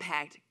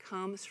impact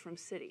comes from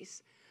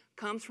cities,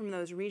 comes from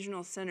those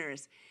regional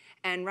centers.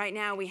 And right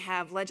now we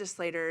have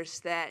legislators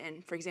that,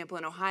 and for example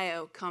in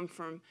Ohio, come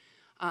from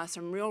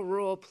some real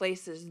rural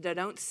places that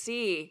don't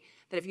see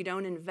that if you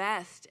don't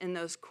invest in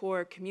those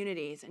core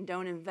communities and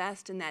don't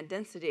invest in that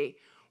density,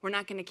 we're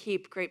not going to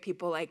keep great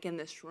people like in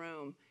this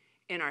room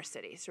in our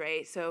cities,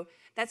 right? So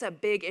that's a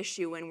big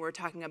issue when we're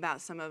talking about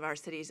some of our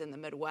cities in the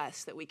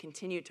Midwest that we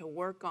continue to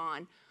work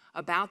on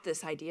about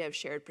this idea of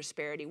shared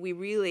prosperity. We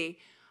really,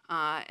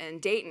 in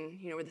Dayton,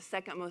 we're the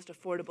second most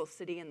affordable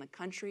city in the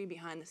country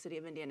behind the city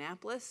of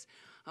Indianapolis.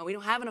 We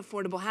don't have an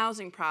affordable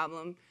housing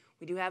problem.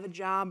 We do have a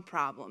job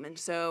problem. And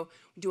so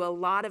we do a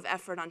lot of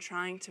effort on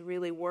trying to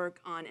really work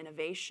on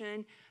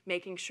innovation,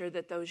 making sure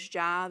that those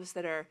jobs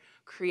that are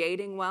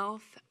creating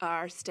wealth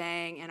are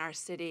staying in our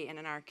city and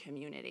in our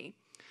community.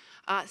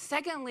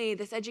 Secondly,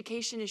 this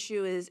education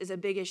issue is a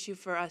big issue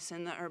for us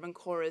in the urban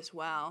core as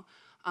well.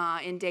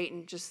 in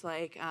Dayton, just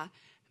like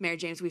Mayor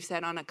James, we've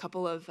said on a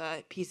couple of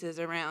pieces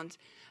around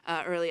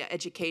early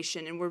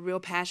education, and we're real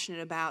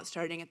passionate about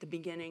starting at the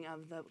beginning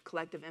of the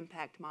collective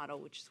impact model,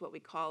 which is what we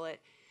call it,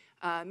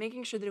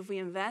 making sure that if we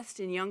invest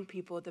in young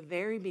people at the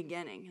very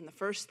beginning, in the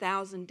first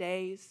 1,000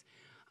 days,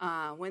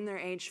 when they're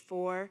age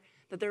 4,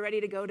 that they're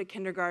ready to go to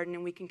kindergarten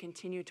and we can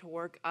continue to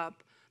work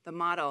up the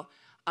model.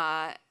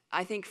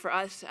 I think for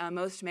us,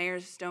 most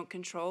mayors don't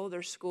control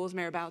their schools.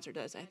 Mayor Bowser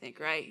does, I think,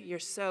 right? You're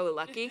so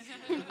lucky.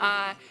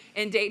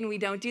 In Dayton, we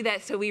don't do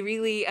that, so we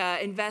really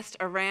invest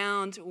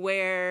around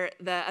where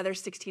the other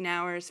 16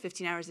 hours,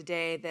 15 hours a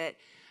day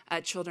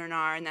that children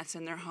are, and that's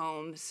in their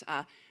homes.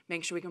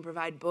 Making sure we can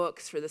provide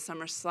books for the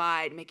summer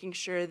slide, making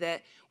sure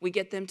that we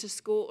get them to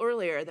school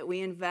earlier, that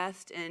we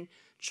invest in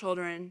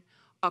children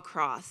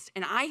across.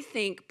 And I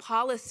think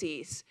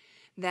policies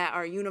that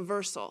are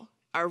universal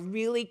are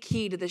really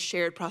key to the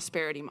shared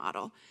prosperity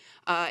model.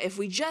 If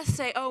we just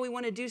say, oh, we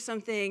want to do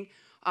something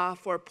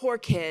for poor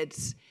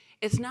kids,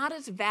 it's not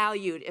as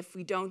valued if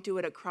we don't do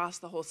it across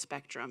the whole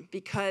spectrum.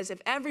 Because if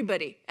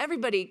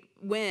everybody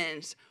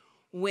wins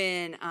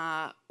when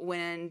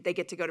they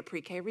get to go to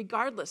pre-K,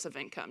 regardless of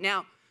income.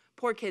 Now,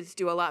 poor kids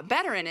do a lot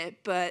better in it,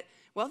 but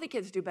wealthy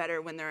kids do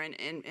better when they're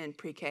in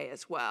pre-K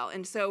as well.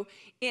 And so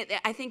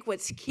I think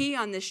what's key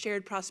on this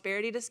shared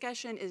prosperity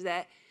discussion is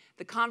that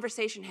the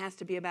conversation has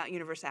to be about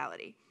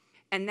universality.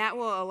 And that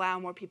will allow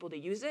more people to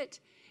use it.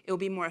 It will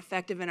be more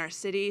effective in our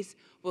cities.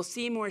 We'll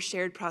see more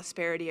shared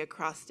prosperity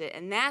across it.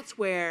 And that's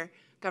where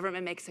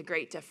government makes a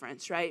great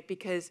difference, right?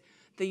 Because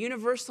the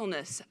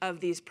universalness of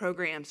these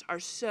programs are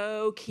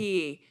so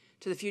key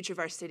to the future of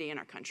our city and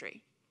our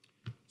country.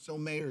 So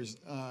mayors,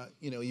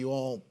 you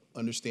all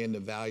understand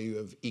the value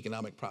of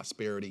economic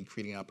prosperity,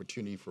 creating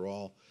opportunity for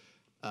all.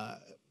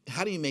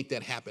 How do you make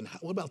that happen?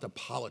 What about the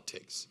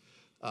politics?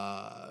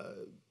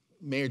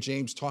 Mayor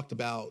James talked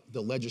about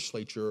the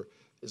legislature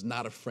is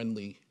not a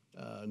friendly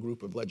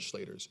group of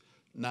legislators,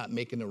 not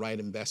making the right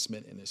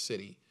investment in the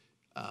city,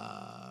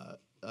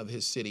 of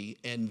his city,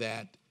 and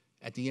that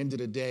at the end of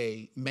the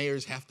day,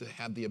 mayors have to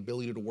have the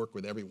ability to work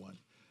with everyone.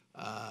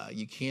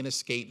 You can't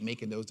escape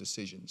making those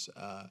decisions.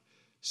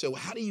 So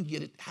how do you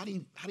get it? How do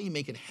you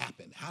make it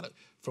happen?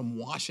 From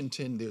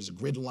Washington, there's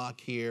gridlock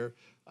here.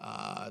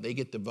 They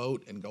get to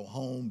vote and go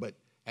home, but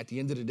at the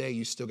end of the day,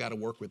 you still got to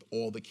work with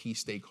all the key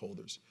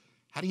stakeholders.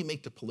 How do you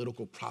make the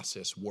political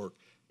process work?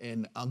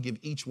 And I'll give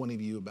each one of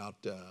you about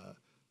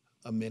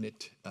a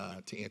minute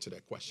to answer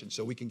that question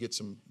so we can get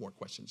some more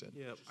questions in.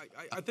 Yeah,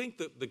 I think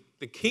that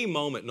the key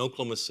moment in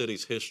Oklahoma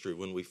City's history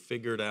when we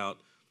figured out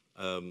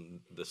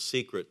the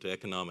secret to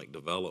economic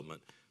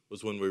development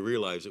was when we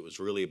realized it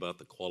was really about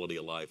the quality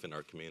of life in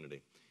our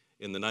community.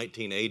 In the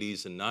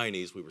 1980s and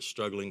 90s, we were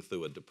struggling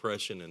through a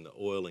depression in the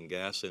oil and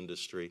gas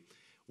industry.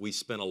 We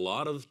spent a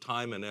lot of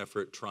time and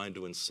effort trying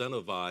to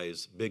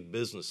incentivize big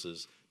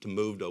businesses to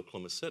move to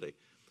Oklahoma City.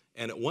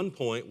 And at one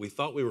point, we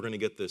thought we were going to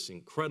get this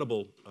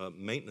incredible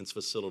maintenance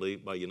facility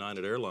by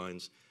United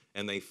Airlines,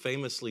 and they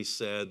famously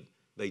said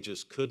they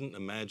just couldn't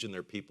imagine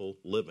their people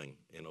living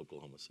in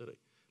Oklahoma City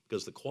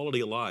because the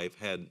quality of life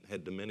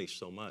had diminished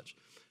so much.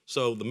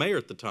 So the mayor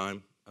at the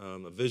time,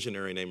 a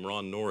visionary named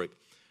Ron Norick,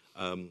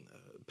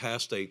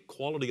 passed a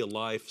quality of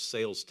life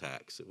sales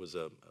tax. It was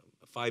a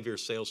 5-year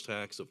sales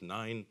tax of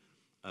 9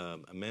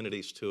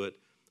 amenities to it,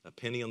 a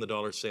penny on the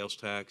dollar sales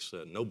tax,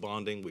 no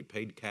bonding, we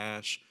paid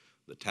cash.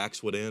 The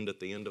tax would end at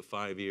the end of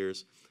 5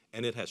 years,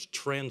 and it has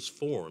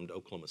transformed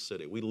Oklahoma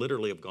City. We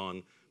literally have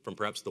gone from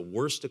perhaps the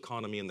worst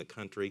economy in the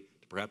country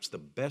to perhaps the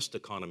best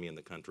economy in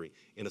the country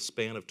in a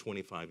span of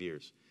 25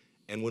 years.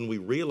 And when we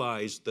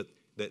realized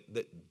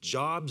that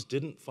jobs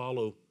didn't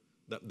follow,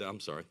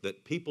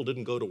 that people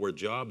didn't go to where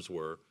jobs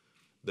were,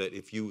 that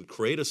if you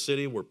create a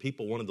city where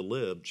people wanted to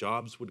live,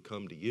 jobs would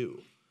come to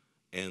you.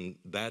 And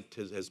that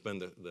has been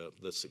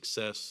the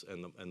success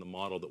and the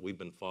model that we've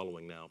been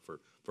following now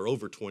for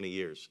over 20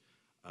 years.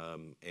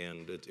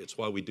 And it's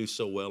why we do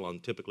so well on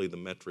typically the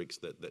metrics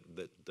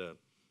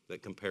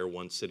that compare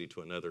one city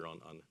to another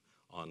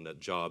on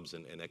jobs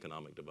and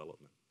economic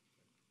development.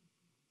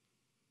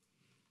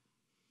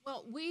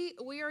 Well,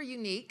 we are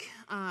unique,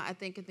 I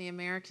think, in the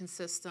American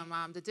system.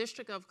 The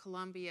District of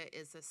Columbia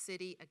is a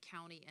city, a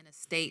county, and a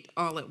state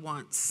all at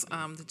once.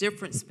 The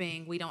difference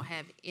being we don't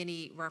have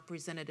any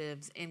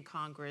representatives in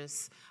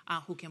Congress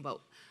who can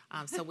vote.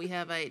 So we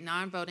have a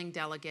non-voting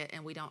delegate,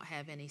 and we don't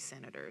have any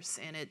senators.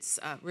 And it's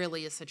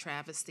really a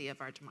travesty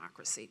of our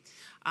democracy.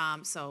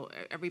 So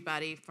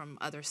everybody from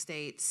other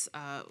states,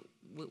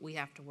 we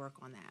have to work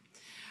on that.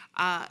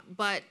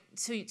 But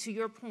to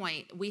your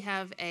point, we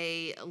have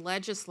a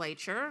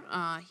legislature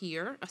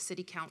here, a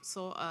city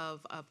council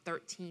of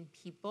 13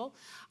 people,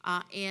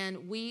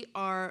 and we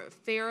are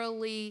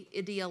fairly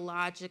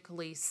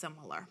ideologically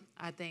similar.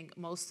 I think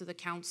most of the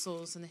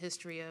councils in the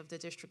history of the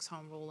district's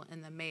home rule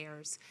and the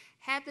mayors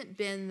haven't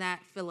been that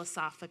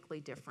philosophically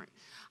different.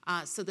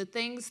 So the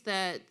things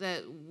that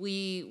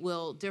we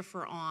will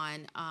differ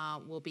on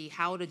will be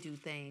how to do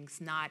things,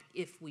 not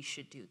if we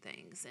should do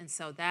things. And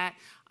so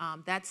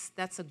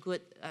that's a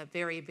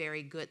very,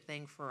 very good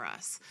thing for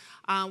us.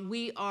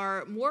 We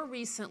are more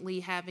recently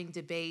having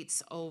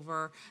debates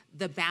over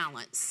the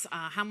balance,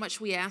 how much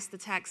we ask the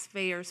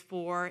taxpayers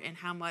for and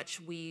how much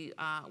we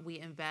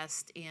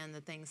invest in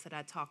the things that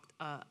I talked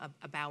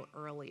about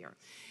earlier.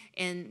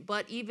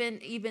 But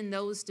even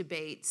those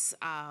debates,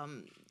 our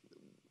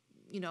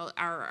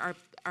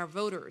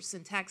voters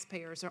and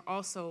taxpayers are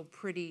also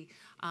pretty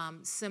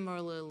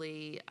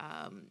similarly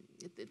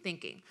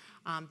thinking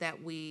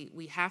that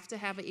we have to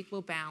have an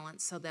equal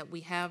balance so that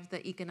we have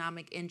the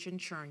economic engine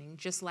churning.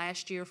 Just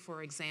last year,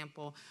 for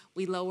example,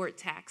 we lowered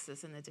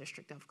taxes in the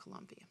District of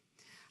Columbia.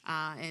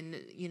 And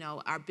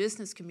our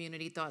business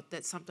community thought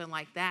that something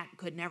like that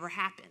could never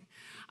happen.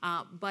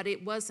 But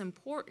it was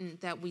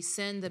important that we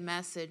send the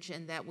message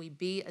and that we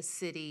be a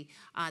city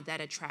that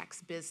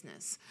attracts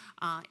business.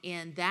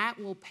 And that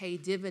will pay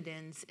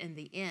dividends in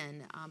the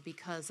end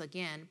because,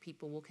 again,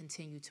 people will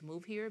continue to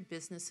move here,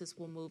 businesses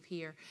will move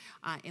here,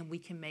 and we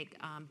can make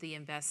the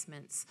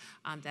investments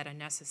that are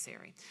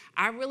necessary.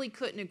 I really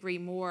couldn't agree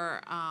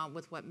more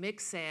with what Mick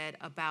said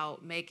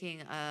about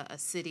making a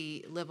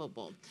city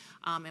livable.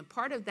 And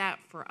part of that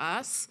for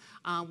us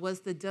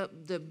was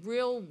the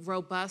real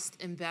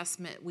robust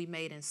investment we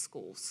made in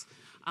schools.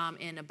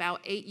 And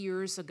about 8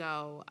 years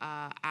ago,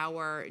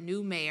 our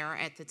new mayor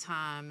at the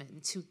time,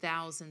 in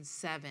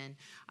 2007,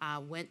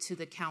 went to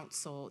the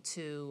council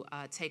to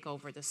take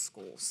over the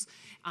schools.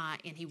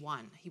 And he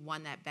won. He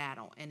won that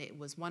battle. And it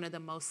was one of the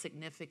most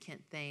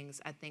significant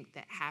things, I think,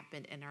 that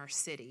happened in our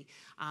city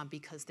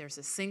because there's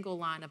a single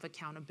line of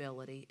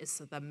accountability. It's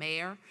the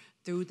mayor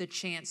through the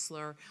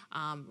chancellor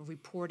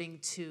reporting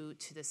to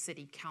the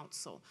city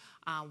council,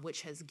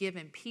 which has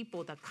given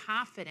people the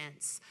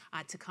confidence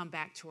to come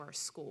back to our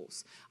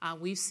schools.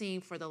 We've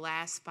seen for the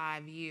last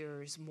 5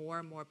 years more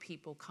and more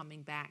people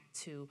coming back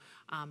to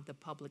the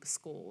public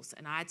schools.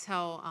 And I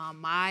tell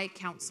my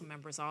council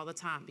members all the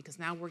time, because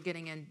now we're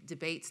getting in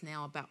debates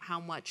now about how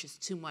much is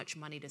too much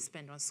money to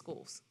spend on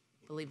schools,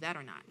 believe that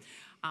or not.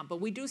 But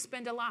we do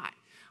spend a lot.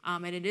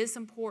 And it is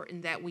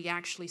important that we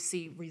actually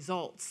see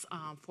results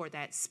for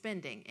that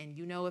spending. And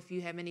if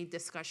you have any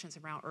discussions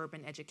around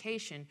urban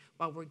education,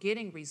 while we're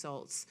getting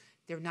results,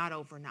 they're not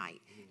overnight,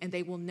 and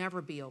they will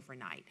never be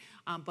overnight.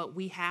 But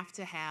we have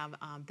to have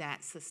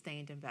that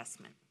sustained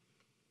investment.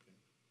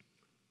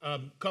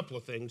 Couple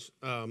of things.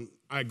 I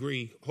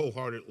agree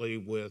wholeheartedly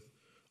with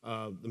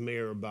the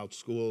mayor about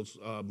schools.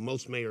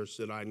 Most mayors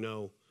that I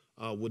know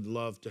would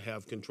love to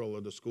have control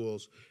of the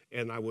schools,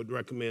 and I would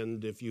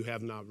recommend, if you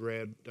have not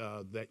read,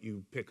 that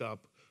you pick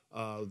up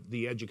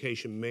The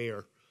Education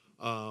Mayor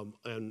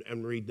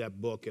and read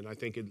that book, and I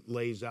think it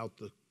lays out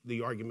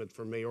the argument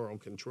for mayoral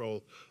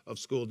control of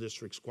school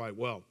districts quite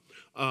well.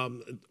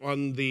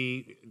 On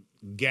the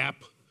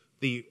gap,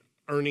 the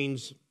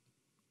earnings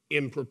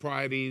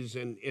improprieties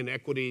and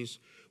inequities,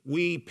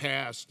 we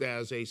passed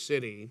as a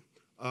city,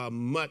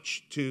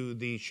 much to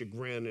the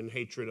chagrin and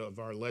hatred of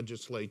our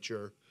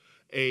legislature,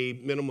 a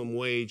minimum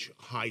wage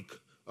hike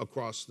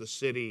across the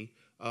city,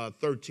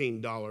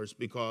 $13,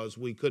 because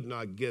we could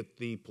not get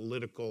the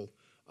political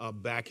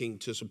backing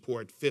to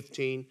support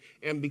 15,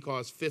 and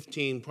because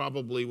 15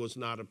 probably was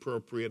not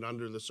appropriate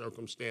under the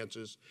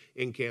circumstances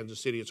in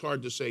Kansas City. It's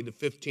hard to say the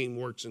 15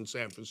 works in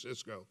San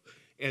Francisco,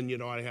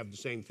 and I have the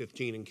same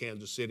 15 in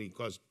Kansas City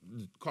because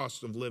the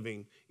cost of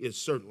living is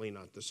certainly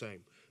not the same.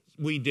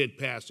 We did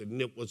pass it,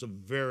 and it was a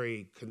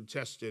very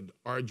contested,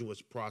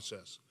 arduous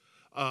process.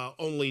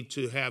 Only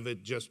to have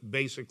it just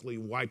basically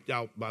wiped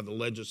out by the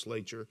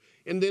legislature,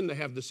 and then to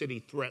have the city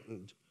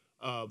threatened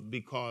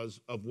because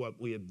of what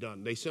we had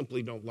done. They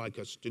simply don't like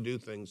us to do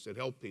things that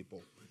help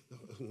people.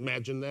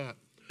 Imagine that.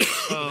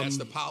 That's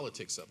the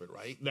politics of it,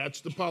 right? That's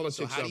the politics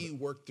of it. So how do you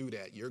work through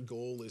that? Your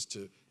goal is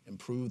to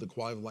improve the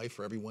quality of life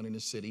for everyone in the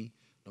city,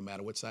 no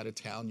matter what side of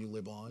town you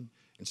live on.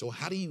 And so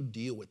how do you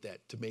deal with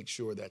that to make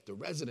sure that the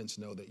residents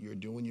know that you're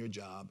doing your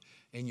job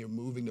and you're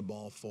moving the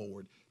ball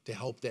forward to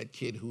help that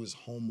kid who is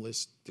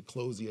homeless, to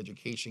close the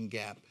education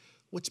gap?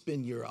 What's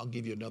been I'll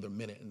give you another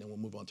minute and then we'll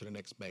move on to the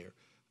next mayor.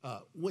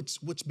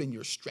 What's been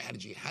your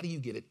strategy? How do you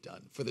get it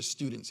done for the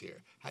students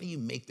here? How do you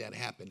make that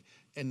happen?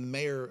 In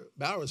Mayor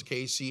Bauer's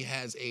case, she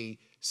has a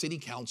city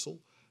council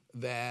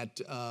that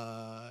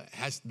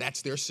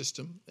that's their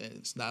system, and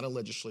it's not a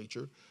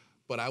legislature.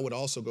 But I would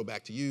also go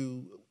back to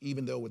you,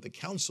 even though with the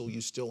council, you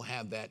still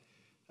have that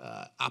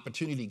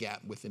opportunity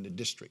gap within the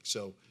district.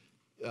 So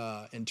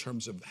in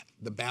terms of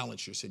the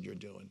balance you said you're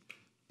doing.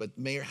 But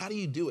Mayor, how do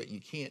you do it? You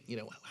can't,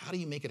 how do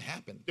you make it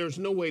happen? There's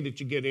no way that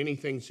you get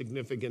anything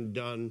significant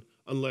done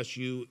unless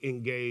you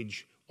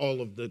engage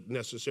all of the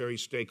necessary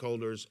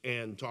stakeholders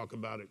and talk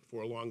about it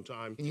for a long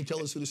time. Can you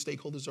tell us who the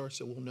stakeholders are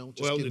so we'll know?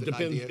 Well, it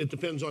depends. It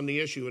depends on the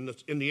issue.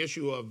 In the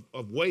issue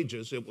of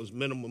wages, it was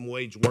minimum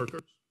wage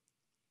workers.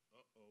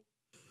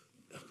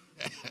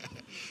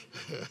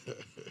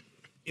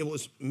 It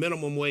was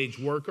minimum wage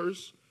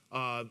workers.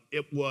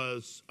 It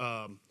was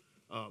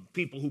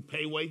people who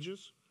pay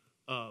wages,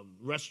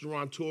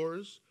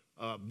 restaurateurs,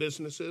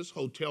 businesses,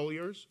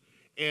 hoteliers,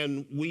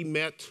 and we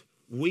met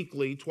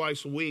weekly,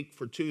 twice a week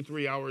for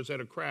 2-3 hours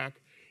at a crack,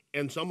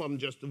 and some of them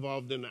just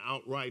evolved into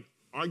outright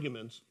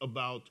arguments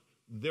about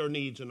their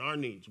needs and our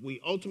needs.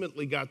 We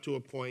ultimately got to a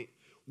point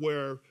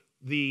where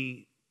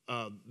the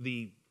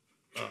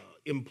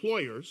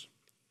employers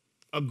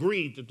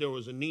agreed that there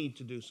was a need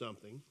to do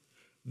something.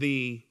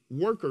 The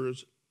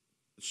workers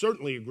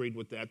certainly agreed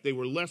with that. They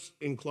were less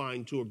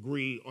inclined to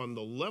agree on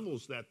the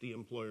levels that the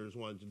employers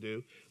wanted to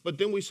do. But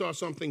then we saw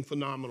something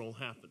phenomenal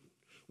happen.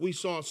 We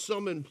saw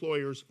some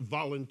employers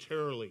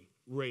voluntarily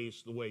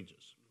raise the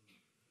wages.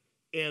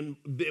 And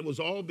it was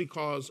all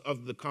because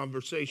of the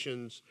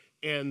conversations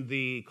and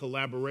the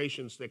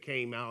collaborations that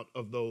came out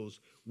of those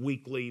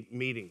weekly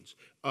meetings.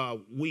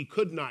 We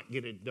could not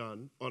get it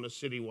done on a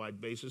citywide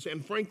basis.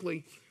 And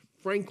frankly,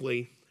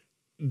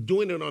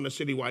 doing it on a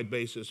citywide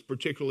basis,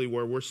 particularly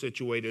where we're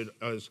situated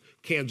as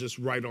Kansas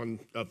right on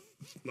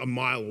a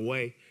mile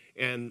away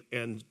and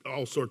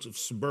all sorts of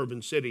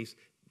suburban cities,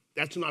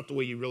 that's not the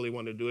way you really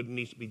want to do it. It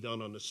needs to be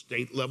done on the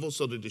state level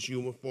so that it's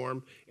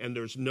uniform and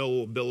there's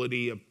no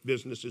ability of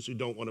businesses who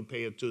don't want to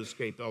pay it to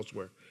escape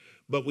elsewhere.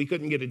 But we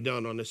couldn't get it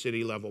done on the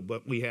city level,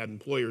 but we had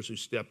employers who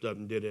stepped up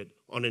and did it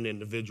on an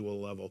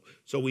individual level.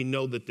 So we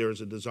know that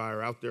there's a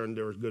desire out there and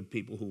there are good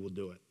people who will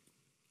do it.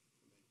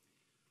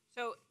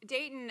 So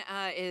Dayton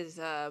is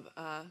a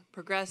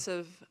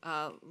progressive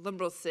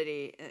liberal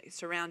city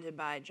surrounded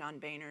by John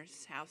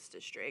Boehner's House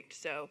District.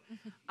 So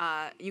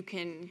you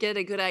can get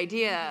a good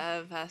idea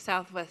of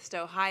Southwest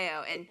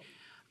Ohio. And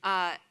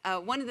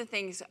one of the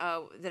things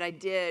that I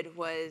did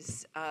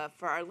was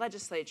for our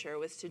legislature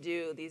was to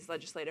do these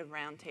legislative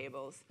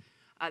roundtables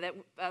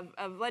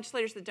of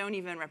legislators that don't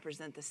even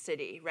represent the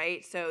city,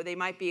 right? So they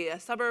might be a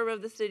suburb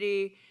of the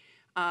city.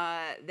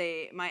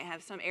 They might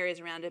have some areas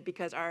around it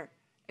because our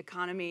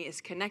economy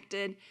is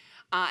connected,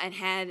 and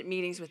had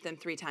meetings with them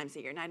 3 times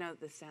a year. And I know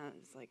this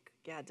sounds like,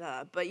 yeah,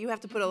 duh, but you have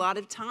to put a lot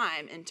of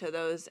time into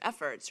those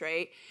efforts,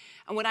 right?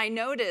 And what I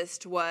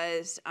noticed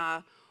was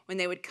when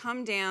they would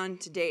come down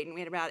to Dayton, we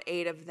had about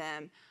 8 of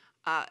them,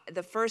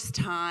 the first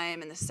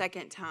time and the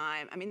second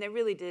time, I mean, they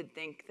really did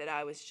think that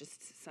I was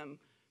just some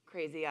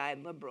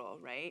crazy-eyed liberal,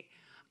 right?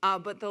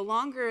 But the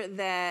longer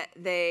that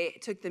they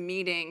took the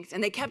meetings,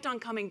 and they kept on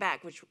coming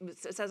back, which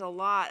says a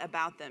lot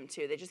about them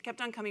too. They just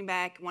kept on coming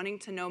back, wanting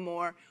to know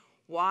more.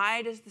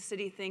 Why does the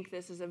city think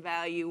this is a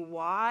value?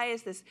 Why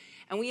is this,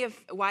 and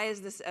why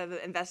is this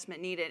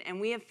investment needed?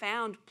 And we have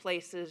found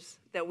places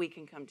that we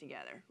can come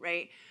together,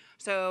 right?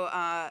 So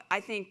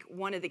I think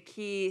one of the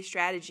key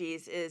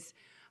strategies is,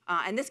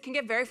 and this can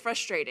get very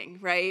frustrating,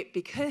 right?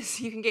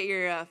 Because you can get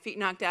your feet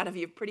knocked out of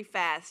you pretty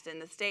fast in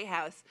the State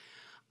House.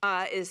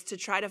 Is to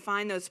try to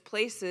find those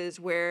places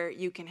where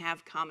you can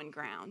have common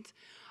ground.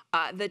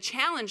 The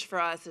challenge for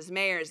us as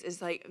mayors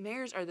is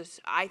mayors are this,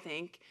 I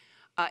think,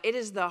 it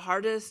is the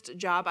hardest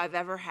job I've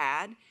ever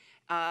had.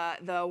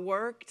 The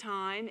work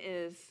time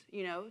is,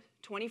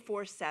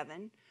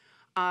 24/7.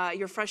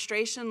 Your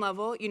frustration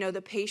level,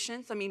 the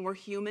patience, I mean, we're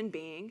human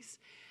beings.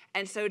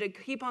 And so to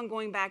keep on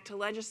going back to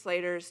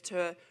legislators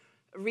to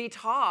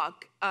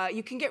re-talk,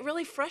 you can get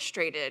really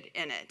frustrated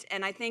in it.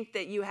 And I think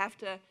that you have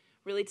to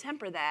really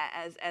temper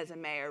that as a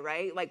mayor,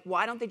 right? Like,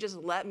 why don't they just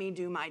let me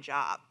do my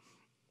job?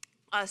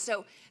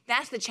 So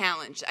that's the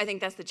challenge. I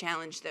think that's the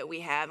challenge that we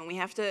have. And we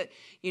have to,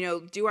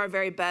 do our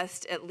very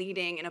best at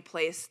leading in a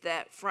place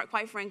that,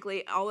 quite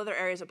frankly, all other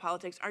areas of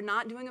politics are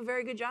not doing a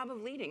very good job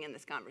of leading in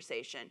this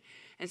conversation.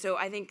 And so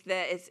I think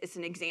that it's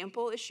an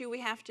example issue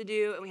we have to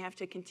do, and we have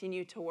to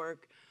continue to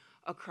work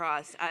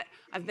across.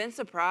 I've been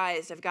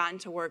surprised. I've gotten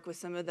to work with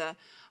some of the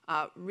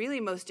really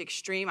most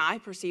extreme, I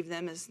perceive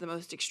them as the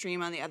most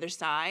extreme on the other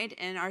side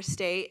in our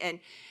state.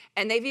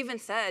 And they've even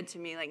said to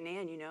me, like,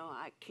 Nan,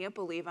 I can't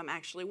believe I'm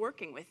actually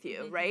working with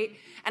you, right?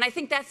 And I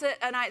think that's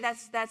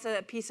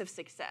a piece of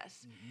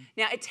success.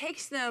 Now, it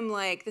takes them,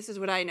 this is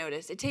what I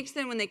noticed. It takes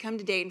them, when they come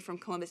to Dayton from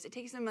Columbus, it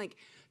takes them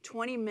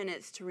 20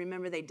 minutes to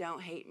remember they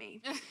don't hate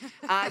me.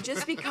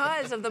 Just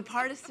because of the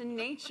partisan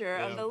nature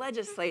of the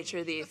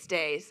legislature these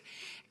days.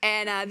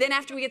 And then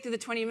after we get through the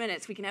 20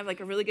 minutes, we can have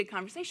a really good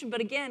conversation.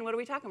 But again, what are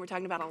we talking? We're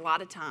talking about a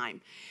lot of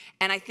time.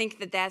 And I think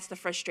that that's the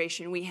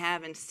frustration we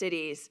have in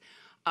cities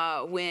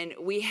when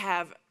we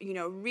have,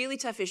 really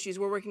tough issues.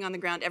 We're working on the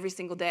ground every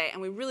single day,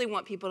 and we really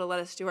want people to let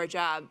us do our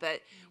job,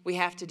 but we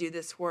have to do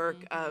this work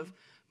of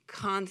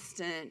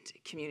constant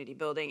community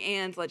building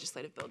and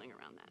legislative building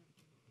around that.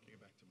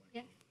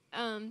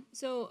 Yeah.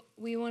 So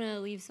we want to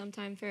leave some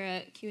time for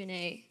a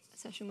Q&A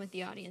session with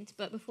the audience,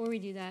 but before we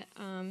do that,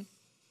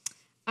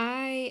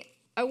 I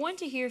want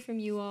to hear from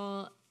you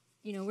all.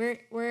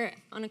 We're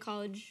on a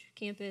college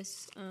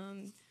campus.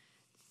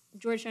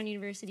 Georgetown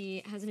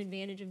University has an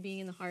advantage of being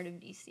in the heart of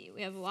DC.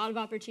 We have a lot of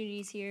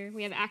opportunities here.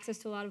 We have access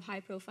to a lot of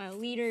high-profile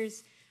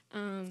leaders.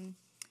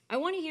 I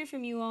want to hear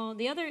from you all.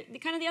 The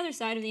other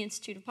side of the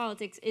Institute of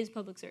Politics is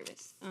public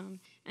service. And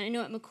I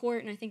know at McCourt,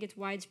 and I think it's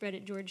widespread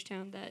at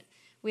Georgetown, that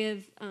we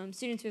have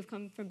students who have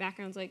come from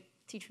backgrounds like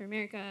Teach for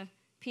America,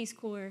 Peace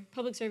Corps.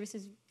 Public service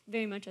is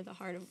very much at the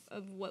heart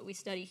of what we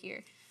study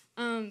here.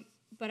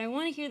 But I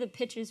want to hear the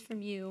pitches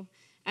from you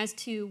as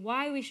to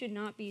why we should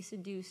not be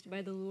seduced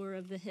by the lure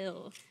of the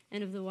Hill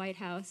and of the White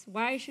House.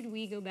 Why should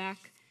we go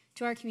back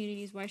to our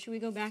communities? Why should we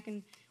go back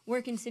and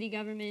work in city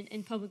government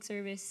and public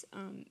service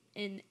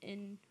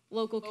in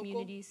local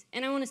communities?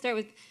 And I want to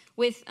start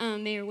with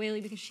Mayor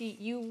Whaley, because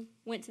you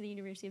went to the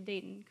University of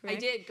Dayton, correct? I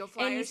did. Go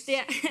Flyers.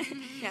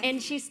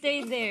 And she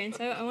stayed there. And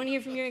so I want to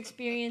hear from your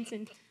experience,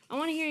 and I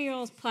want to hear your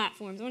all's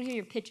platforms. I want to hear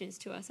your pitches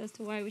to us as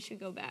to why we should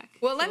go back.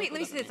 Well, let me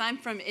say this. I'm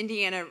from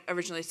Indiana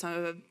originally, so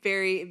I'm a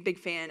very big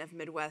fan of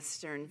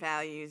Midwestern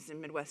values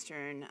and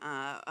Midwestern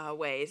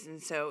ways.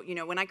 And so,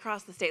 when I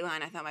crossed the state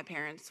line, I thought my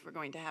parents were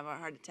going to have a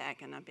heart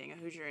attack and not being a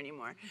Hoosier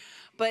anymore.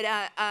 But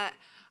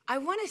I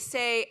want to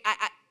say,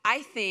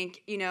 I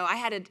think, I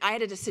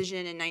had a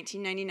decision in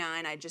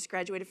 1999. I just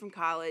graduated from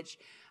college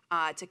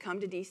to come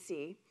to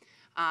D.C.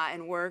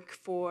 And work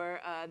for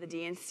the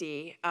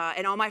DNC.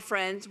 And all my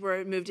friends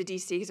were moved to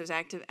D.C. because I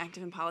was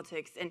active in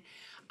politics. And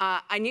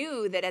I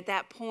knew that at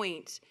that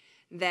point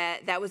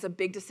that was a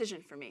big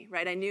decision for me,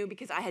 right? I knew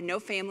because I had no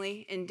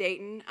family in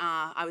Dayton.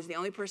 I was the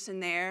only person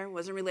there,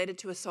 wasn't related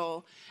to a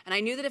soul. And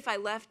I knew that if I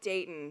left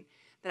Dayton,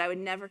 that I would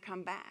never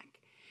come back.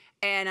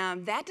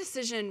 And that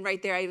decision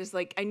right there,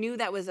 I knew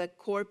that was a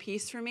core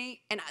piece for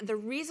me. And the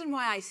reason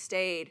why I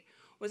stayed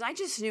was I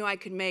just knew I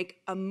could make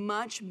a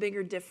much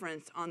bigger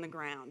difference on the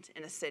ground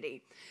in a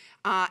city.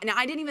 Now,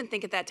 I didn't even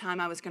think at that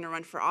time I was going to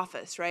run for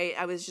office, right?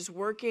 I was just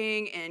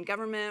working in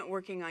government,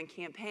 working on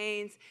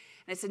campaigns.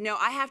 And I said, no,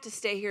 I have to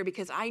stay here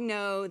because I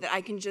know that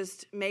I can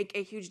just make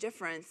a huge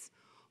difference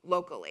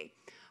locally.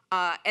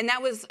 And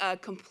that was a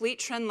complete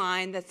trend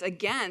line that's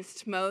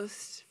against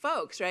most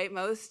folks, right?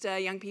 Most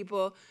young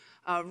people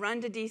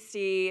run to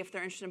D.C. if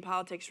they're interested in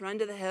politics, run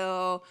to the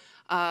Hill,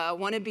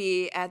 want to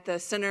be at the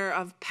center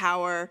of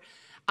power.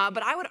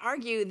 But I would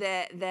argue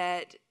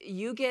that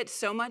you get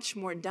so much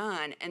more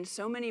done and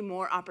so many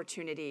more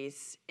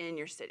opportunities in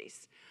your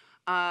cities.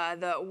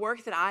 The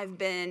work that I've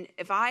been,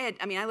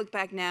 I look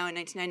back now in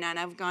 1999,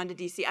 I've gone to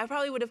D.C. I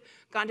probably would have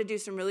gone to do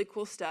some really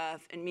cool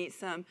stuff and meet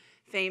some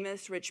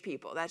famous rich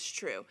people. That's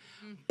true.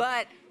 Mm-hmm.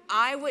 But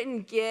I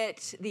wouldn't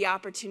get the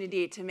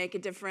opportunity to make a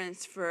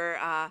difference for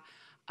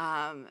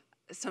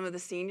some of the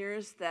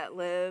seniors that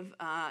live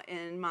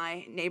in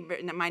my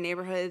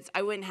neighborhoods.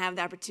 I wouldn't have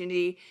the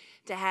opportunity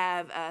to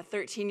have a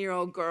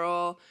 13-year-old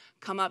girl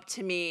come up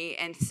to me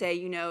and say,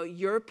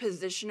 your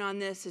position on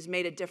this has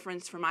made a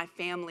difference for my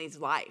family's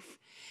life.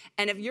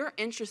 And if you're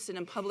interested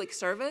in public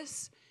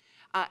service,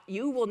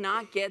 you will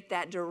not get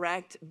that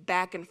direct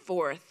back and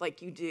forth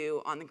like you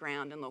do on the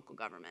ground in local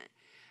government.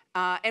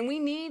 And we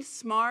need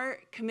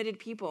smart, committed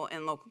people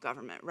in local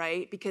government,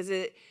 right? Because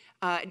it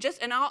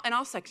just in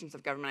all sections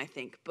of government, I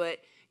think, but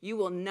you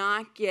will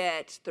not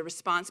get the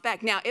response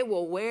back. Now, it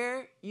will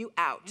wear you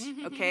out,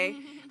 okay?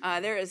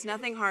 There is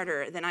nothing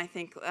harder than, I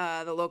think,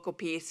 the local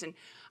piece. And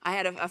I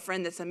had a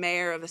friend that's a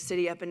mayor of a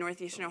city up in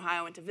northeastern Ohio.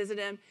 I went to visit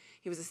him.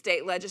 He was a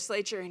state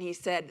legislature, and he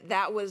said,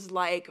 that was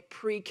like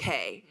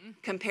pre-K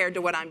compared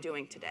to what I'm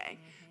doing today.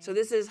 So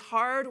this is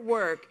hard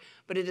work,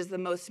 but it is the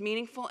most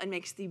meaningful and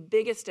makes the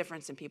biggest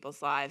difference in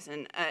people's lives.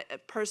 And a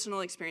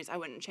personal experience, I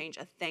wouldn't change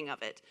a thing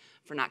of it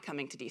for not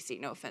coming to D.C.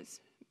 No offense,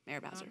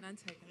 Mayor Bowser. None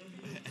taken.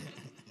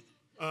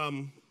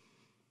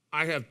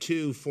 I have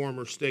 2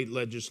 former state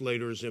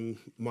legislators in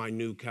my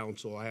new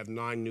council. I have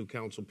 9 new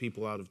council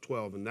people out of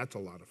 12, and that's a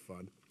lot of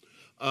fun.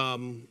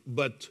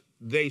 But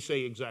they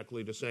say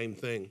exactly the same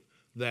thing,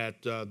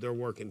 that they're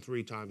working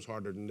 3 times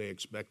harder than they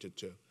expected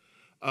to.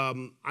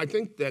 I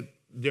think that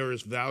there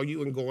is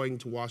value in going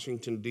to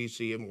Washington,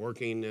 D.C. and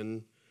working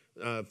in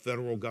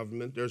federal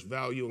government. There's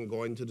value in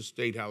going to the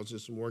state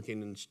houses and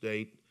working in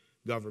state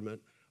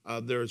government.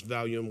 There's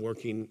value in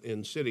working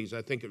in cities.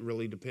 I think it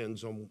really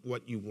depends on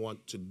what you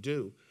want to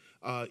do.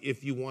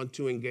 If you want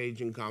to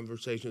engage in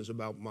conversations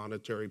about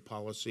monetary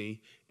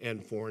policy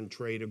and foreign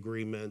trade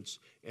agreements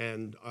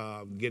and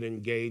get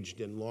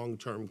engaged in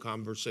long-term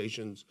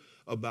conversations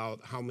about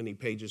how many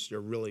pages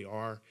there really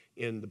are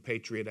in the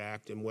Patriot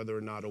Act and whether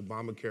or not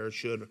Obamacare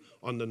should,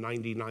 on the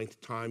 99th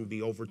time,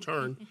 be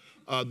overturned,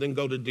 then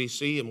go to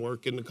D.C. and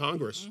work in the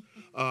Congress.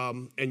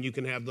 And you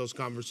can have those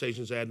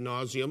conversations ad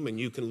nauseum, and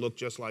you can look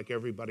just like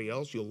everybody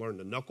else. You'll learn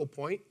the knuckle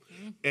point,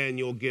 and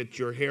you'll get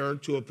your hair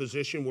to a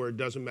position where it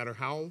doesn't matter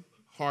how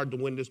hard the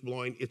wind is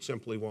blowing, it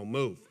simply won't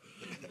move.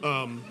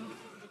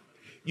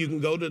 You can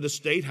go to the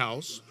State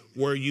House,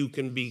 where you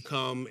can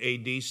become a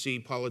D.C.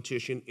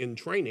 politician in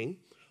training,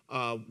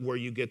 where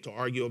you get to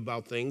argue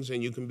about things,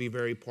 and you can be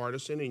very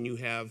partisan, and you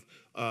have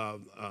a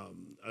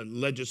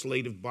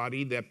legislative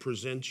body that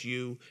presents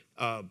you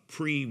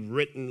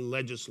pre-written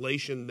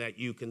legislation that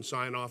you can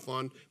sign off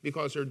on,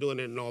 because they're doing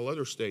it in all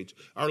other states.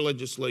 Our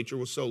legislature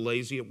was so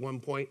lazy at one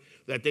point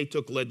that they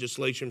took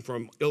legislation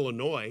from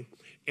Illinois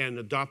and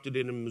adopted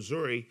it in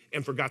Missouri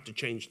and forgot to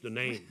change the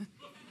name.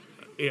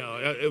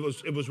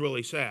 It was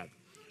really sad.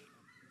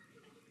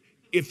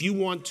 If you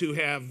want to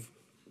have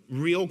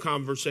real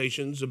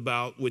conversations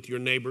with your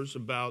neighbors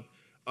about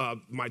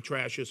My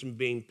trash isn't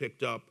being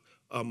picked up.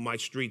 My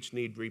streets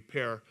need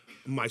repair.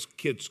 My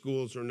kids'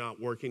 schools are not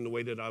working the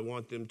way that I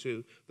want them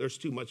to. There's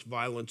too much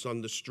violence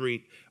on the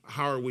street.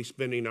 How are we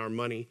spending our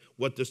money?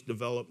 What does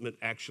development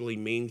actually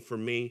mean for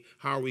me?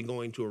 How are we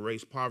going to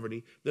erase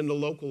poverty? Then the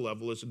local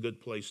level is a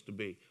good place to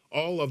be.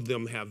 All of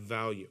them have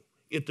value.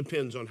 It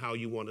depends on how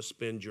you want to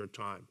spend your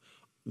time.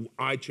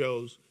 I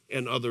chose,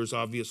 and others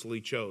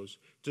obviously chose,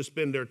 to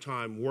spend their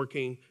time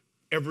working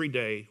every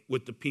day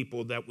with the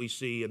people that we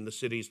see in the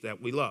cities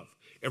that we love.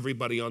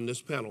 Everybody on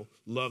this panel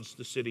loves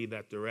the city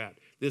that they're at.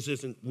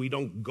 We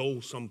don't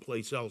go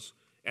someplace else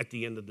at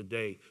the end of the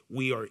day.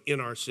 We are in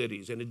our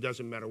cities, and it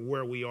doesn't matter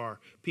where we are.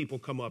 People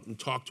come up and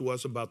talk to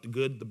us about the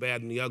good, the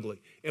bad, and the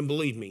ugly. And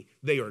believe me,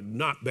 they are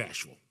not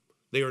bashful.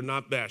 They are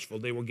not bashful.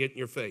 They will get in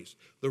your face.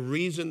 The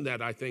reason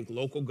that I think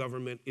local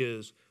government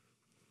is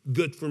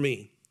good for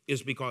me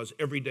is because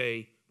every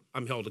day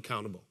I'm held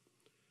accountable.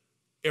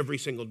 Every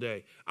single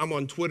day. I'm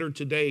on Twitter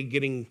today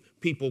getting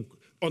people,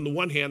 on the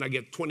one hand, I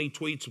get 20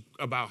 tweets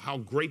about how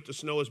great the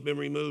snow has been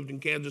removed in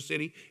Kansas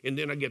City, and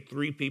then I get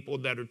 3 people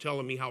that are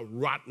telling me how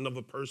rotten of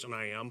a person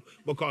I am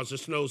because the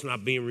snow's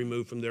not being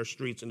removed from their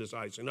streets and it's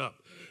icing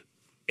up.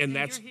 And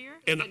that's, you're here?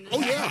 and oh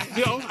yeah,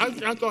 you know,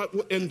 I thought,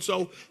 and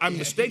so I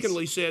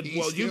mistakenly said,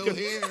 well, you can.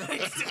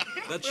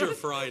 That's your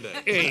Friday.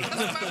 Hey,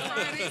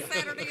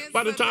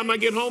 by the time I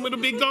get home, it'll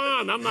be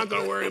gone. I'm not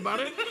going to worry about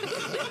it.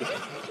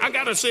 I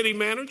got a city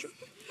manager.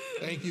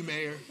 Thank you,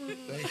 Mayor.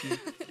 Thank you.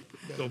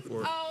 Go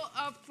for it.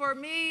 For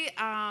me,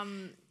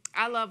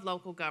 I love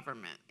local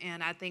government,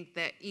 and I think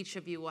that each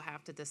of you will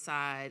have to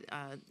decide,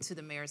 to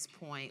the mayor's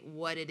point,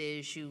 what it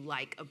is you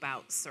like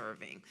about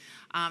serving.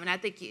 And I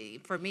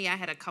think for me, I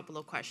had a couple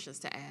of questions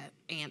to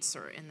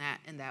answer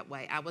in that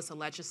way. I was a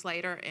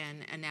legislator,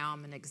 and now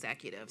I'm an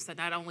executive. So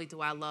not only do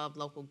I love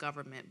local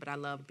government, but I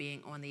love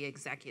being on the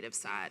executive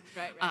side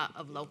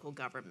of local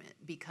government,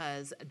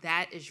 because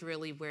that is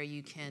really where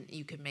you can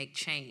make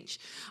change.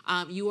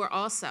 You are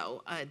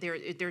also there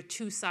are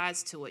 2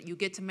 sides to it. You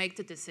get to make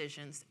the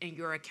decisions, and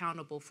you're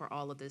accountable for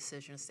all of the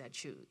decisions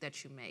that you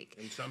make.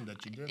 And some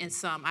that you didn't. And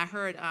some. I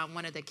heard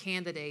one of the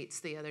candidates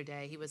the other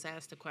day. He was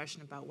asked a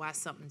question about why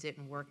something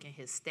didn't work in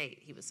his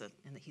state.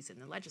 He's in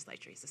the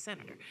legislature. He's a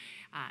senator.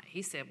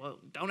 He said, "Well,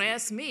 don't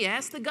ask me.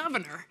 Ask the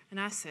governor." And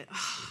I said,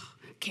 "Oh,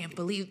 can't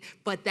believe."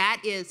 But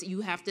that is,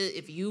 you have to.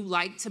 If you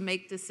like to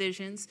make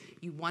decisions,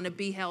 you want to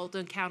be held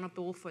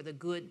accountable for the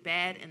good,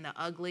 bad, and the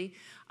ugly.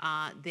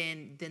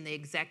 Then the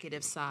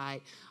executive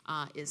side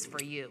is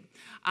for you.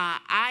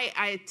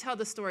 I tell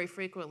the story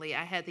frequently.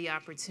 I had the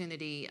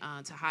opportunity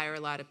to hire a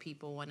lot of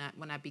people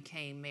when I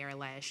became mayor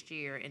last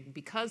year, and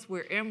because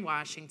we're in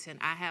Washington,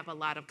 I have a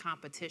lot of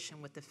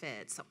competition with the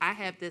feds. So I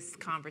have this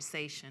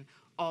conversation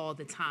all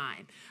the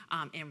time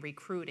in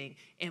recruiting.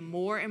 And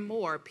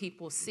more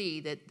people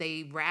see that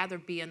they rather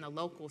be in the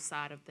local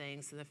side of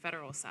things than the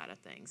federal side of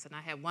things. And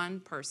I had one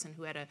person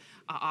who had an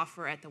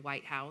offer at the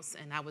White House,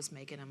 and I was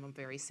making him a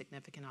very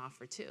significant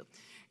offer too.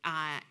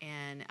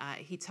 And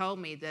he told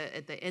me that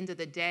at the end of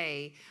the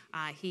day,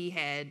 he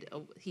had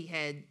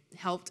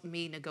helped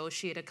me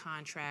negotiate a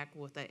contract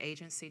with the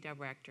agency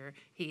director.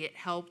 He had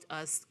helped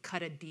us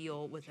cut a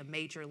deal with a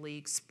major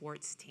league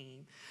sports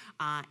team.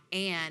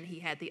 And he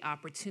had the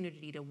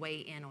opportunity to weigh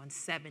in on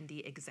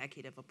 70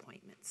 executive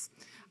appointments.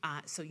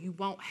 So you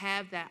won't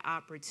have that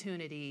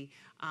opportunity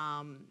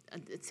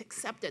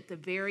except at the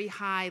very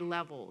high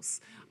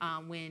levels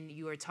when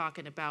you are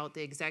talking about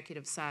the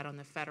executive side on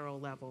the federal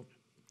level.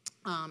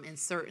 And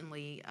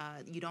certainly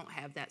you don't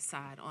have that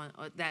side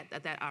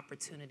that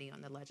opportunity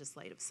on the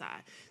legislative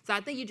side. So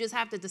I think you just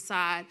have to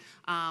decide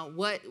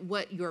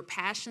what your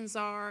passions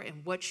are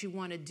and what you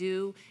want to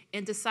do,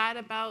 and decide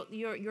about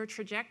your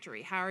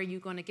trajectory. How are you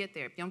going to get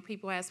there? Young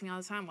people ask me all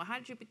the time, well, how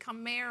did you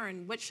become mayor,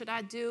 and what should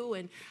I do?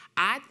 And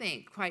I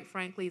think, quite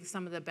frankly,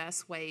 some of the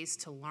best ways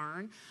to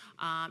learn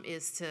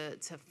is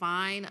to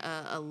find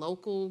a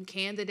local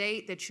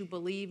candidate that you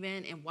believe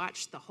in and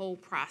watch the whole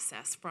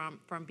process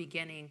from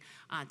beginning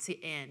to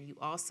end. You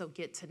also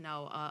get to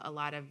know a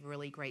lot of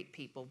really great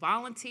people.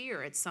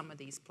 Volunteer at some of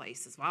these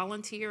places.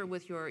 Volunteer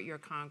with your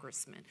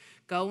congressman.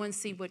 Go and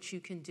see what you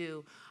can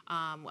do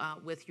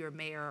with your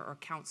mayor or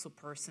council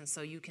person,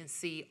 so you can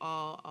see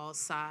all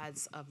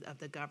sides of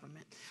the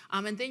government.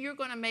 And then you're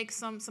going to make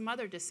some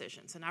other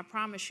decisions. And I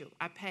promise you,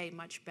 I pay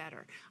much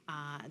better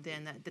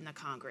than the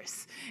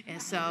Congress.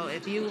 And so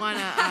if you want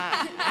to,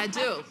 I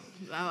do.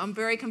 I'm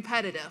very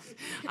competitive.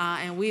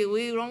 And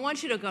we don't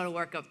want you to go to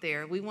work up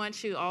there. We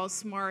want you all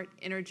smart,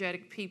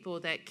 energetic people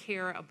that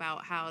care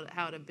about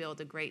how to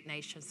build a great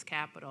nation's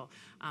capital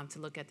to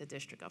look at the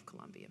District of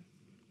Columbia.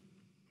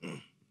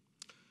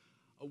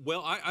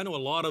 Well, I know a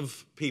lot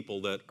of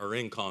people that are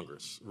in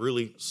Congress,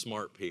 really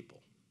smart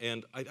people.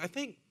 And I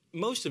think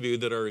most of you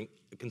that are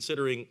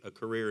considering a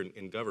career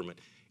in government,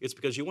 it's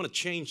because you want to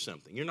change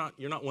something. You're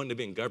not wanting to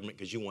be in government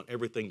because you want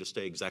everything to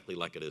stay exactly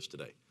like it is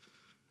today.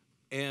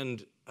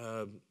 And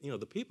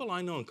the people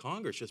I know in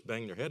Congress just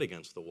bang their head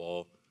against the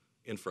wall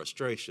in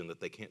frustration that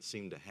they can't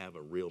seem to have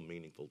a real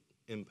meaningful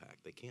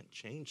impact. They can't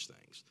change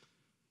things.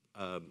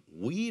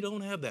 We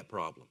don't have that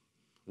problem.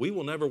 We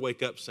will never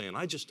wake up saying,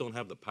 I just don't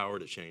have the power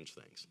to change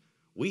things.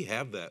 We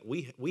have that.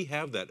 We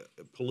have that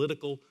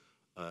political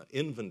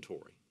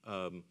inventory.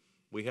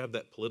 We have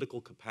that political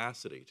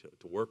capacity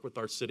to work with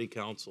our city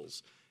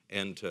councils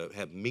and to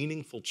have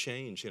meaningful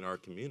change in our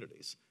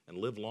communities and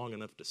live long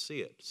enough to see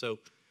it. So,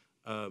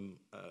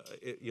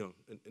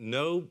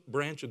 no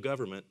branch of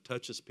government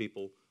touches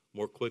people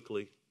more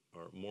quickly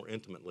or more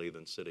intimately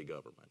than city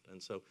government.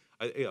 And so,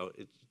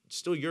 it's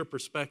still your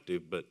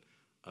perspective, but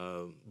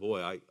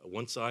boy,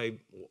 once I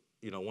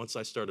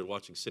started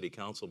watching city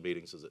council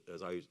meetings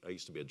as I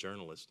used to be a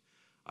journalist,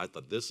 I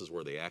thought this is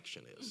where the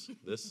action is.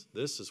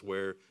 This is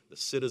where the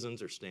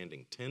citizens are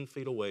standing 10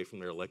 feet away from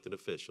their elected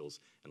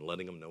officials and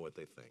letting them know what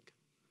they think.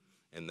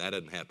 And that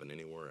doesn't happen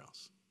anywhere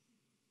else.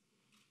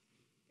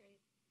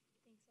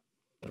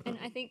 Great. Thanks. And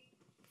I think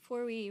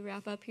before we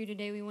wrap up here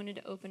today, we wanted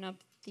to open up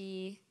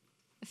a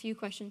few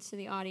questions to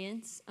the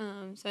audience.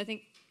 So I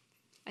think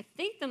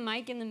the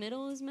mic in the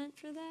middle is meant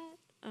for that.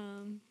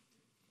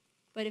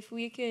 But if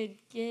we could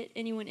get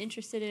anyone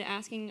interested in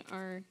asking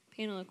our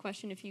panel a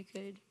question, if you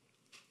could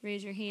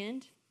raise your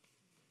hand.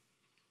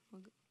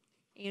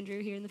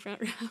 Andrew here in the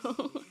front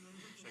row.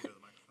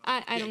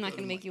 I'm not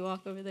going to make you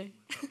walk over there.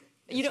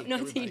 You don't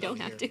know, so you don't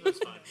have to. That's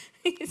fine.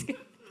 It's good.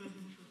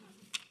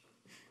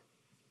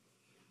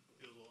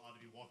 Feels a little odd to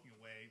be walking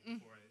away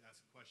before I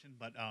ask a question,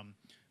 but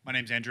my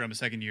name's Andrew. I'm a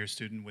second-year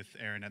student with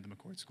Aaron at the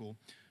McCourt School,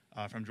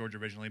 from Georgia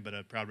originally, but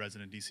a proud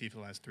resident in D.C. for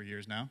the last 3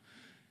 years now.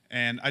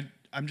 And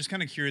I'm just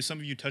kind of curious, some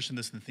of you touched on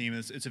this in the theme,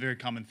 it's a very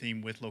common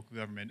theme with local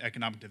government,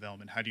 economic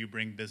development. How do you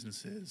bring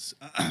businesses,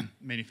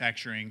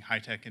 manufacturing,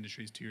 high-tech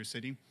industries to your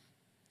city?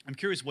 I'm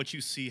curious what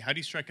you see. How do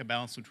you strike a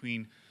balance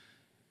between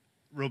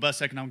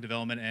robust economic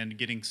development and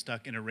getting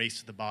stuck in a race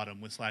to the bottom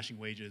with slashing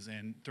wages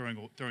and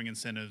throwing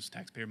incentives,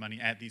 taxpayer money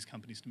at these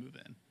companies to move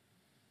in?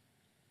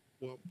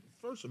 Well,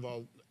 first of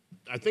all,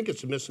 I think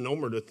it's a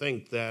misnomer to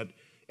think that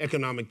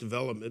economic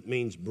development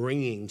means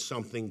bringing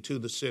something to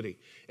the city.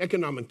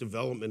 Economic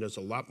development is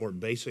a lot more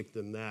basic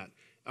than that.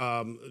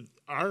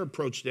 Our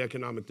approach to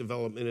economic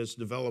development is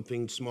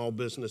developing small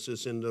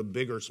businesses into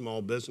bigger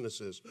small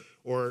businesses,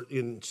 or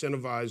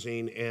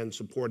incentivizing and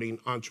supporting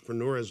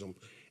entrepreneurism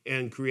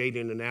and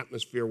creating an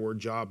atmosphere where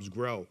jobs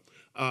grow.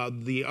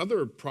 The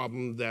other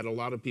problem that a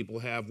lot of people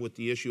have with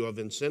the issue of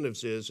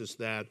incentives is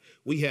that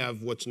we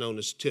have what's known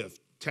as TIF,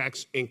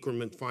 tax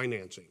increment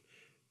financing.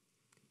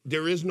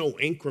 There is no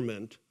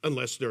increment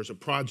unless there's a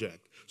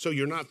project. So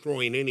you're not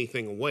throwing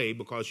anything away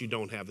because you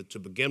don't have it to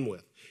begin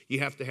with.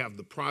 You have to have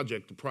the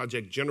project. The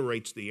project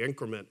generates the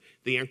increment.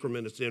 The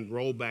increment is then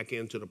rolled back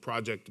into the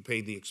project to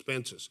pay the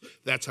expenses.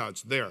 That's how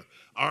it's there.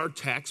 Our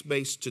tax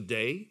base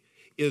today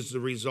is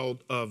the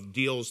result of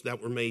deals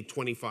that were made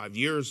 25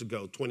 years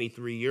ago,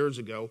 23 years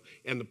ago,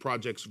 and the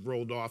projects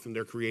rolled off and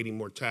they're creating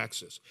more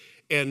taxes.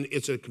 And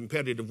it's a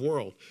competitive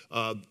world.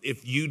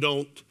 If you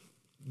don't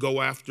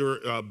go after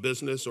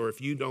business, or if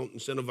you don't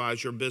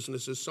incentivize your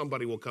businesses,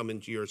 somebody will come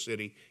into your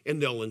city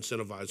and they'll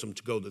incentivize them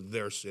to go to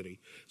their city.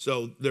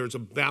 So there's a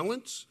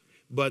balance,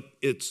 but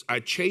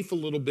I chafe a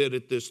little bit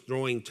at this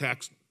throwing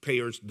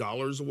taxpayers'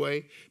 dollars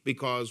away,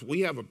 because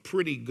we have a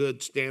pretty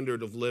good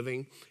standard of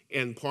living,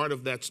 and part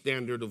of that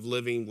standard of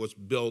living was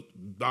built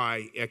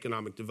by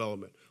economic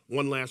development.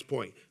 One last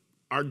point.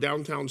 Our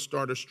downtown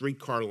starter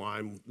streetcar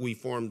line, we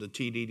formed the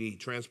TDD,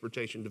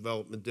 Transportation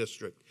Development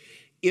District.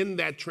 In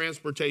that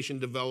transportation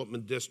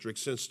development district,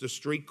 since the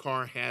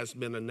streetcar has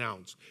been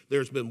announced,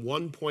 there's been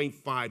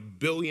 $1.5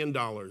 billion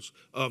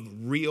of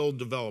real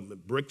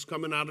development. Bricks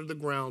coming out of the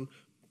ground,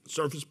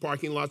 surface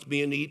parking lots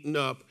being eaten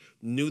up,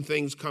 new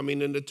things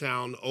coming into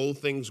town, old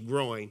things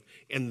growing,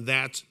 and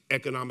that's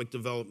economic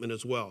development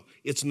as well.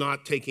 It's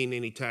not taking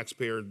any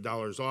taxpayer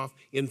dollars off.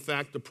 In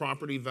fact, the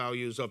property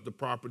values of the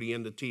property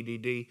in the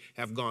TDD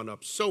have gone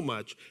up so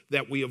much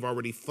that we have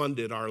already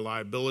funded our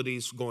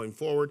liabilities going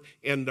forward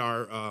and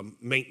our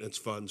maintenance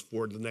funds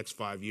for the next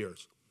 5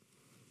 years.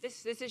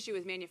 This issue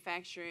with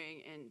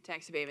manufacturing and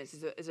tax abatements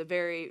is a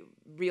very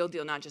real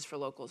deal, not just for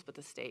locals, but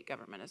the state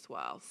government as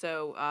well.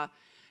 So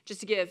just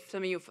to give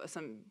some of you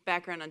some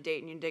background on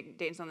Dayton,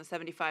 Dayton's on the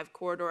 75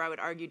 corridor. I would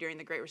argue during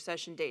the Great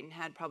Recession, Dayton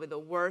had probably the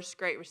worst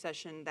Great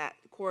Recession that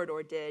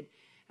corridor did.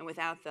 And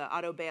without the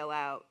auto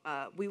bailout,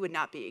 we would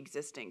not be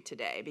existing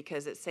today,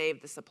 because it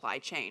saved the supply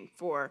chain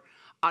for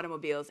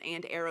automobiles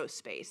and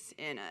aerospace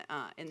in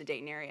the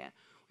Dayton area.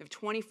 We have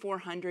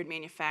 2,400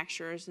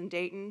 manufacturers in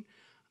Dayton,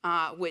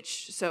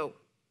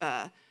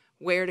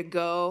 where to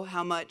go,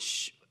 how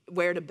much,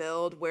 where to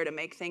build, where to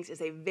make things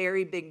is a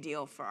very big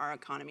deal for our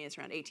economy. It's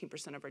around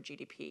 18% of our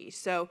GDP.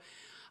 So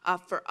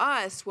for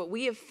us, what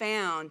we have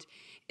found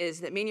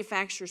is that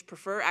manufacturers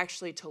prefer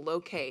actually to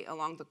locate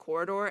along the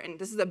corridor. And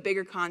this is a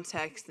bigger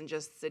context than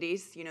just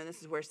cities. You know,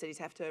 this is where cities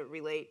have to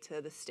relate to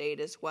the state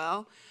as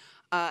well,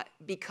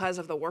 because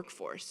of the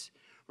workforce.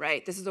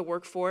 right? This is a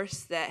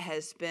workforce that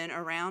has been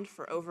around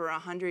for over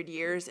 100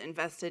 years,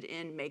 invested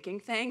in making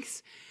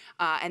things.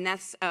 And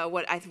that's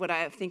what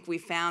I think we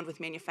found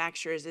with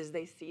manufacturers is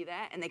they see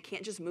that and they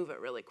can't just move it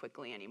really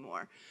quickly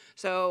anymore.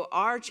 So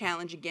our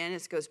challenge again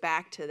goes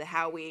back to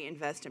how we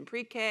invest in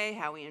pre-K,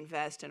 how we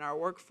invest in our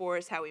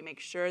workforce, how we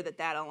make sure that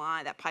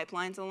that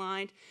pipeline's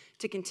aligned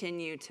to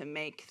continue to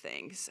make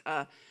things.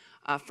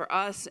 For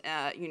us,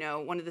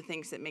 one of the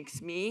things that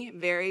makes me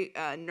very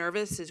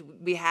nervous is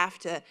we have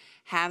to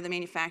have the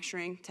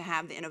manufacturing to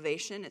have the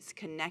innovation. It's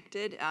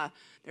connected.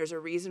 There's a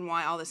reason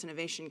why all this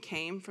innovation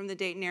came from the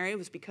Dayton area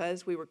was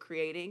because we were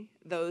creating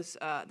those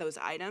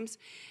items.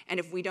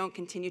 And if we don't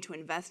continue to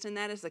invest in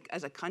that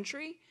as a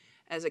country,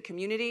 as a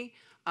community,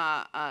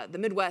 the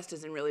Midwest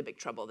is in really big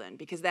trouble then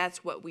because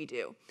that's what we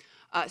do.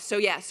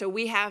 So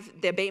we have,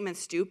 the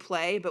abatements do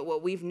play, but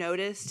what we've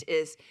noticed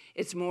is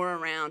it's more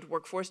around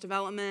workforce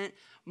development,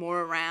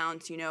 more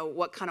around,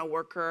 what kind of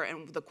worker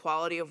and the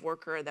quality of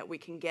worker that we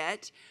can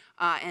get.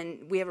 And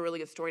we have a really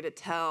good story to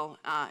tell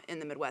in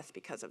the Midwest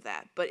because of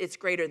that. But it's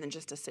greater than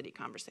just a city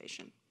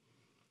conversation.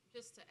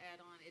 Just to add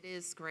on, it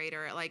is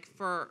greater. Like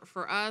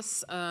for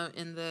us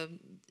in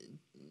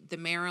the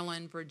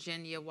Maryland,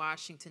 Virginia,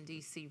 Washington,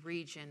 D.C.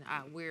 region,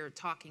 we're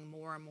talking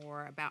more and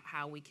more about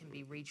how we can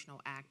be regional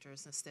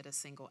actors instead of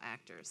single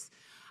actors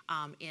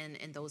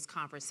in those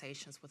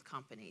conversations with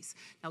companies.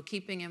 Now,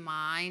 keeping in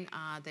mind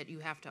that you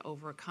have to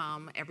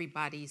overcome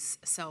everybody's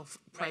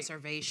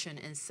self-preservation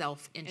and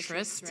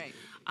self-interest,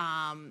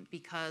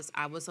 because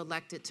I was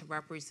elected to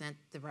represent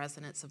the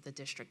residents of the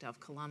District of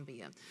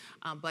Columbia.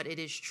 But it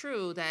is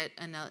true that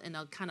in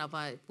a kind of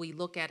we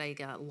look at a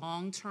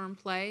long-term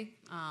play,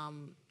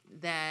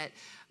 that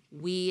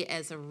we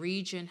as a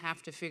region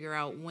have to figure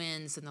out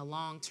wins in the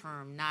long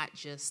term, not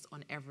just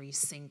on every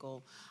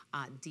single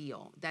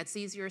deal. That's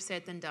easier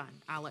said than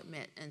done, I'll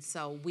admit. And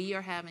so we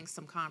are having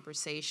some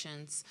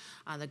conversations,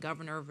 the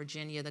governor of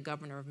Virginia, the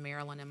governor of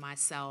Maryland, and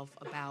myself,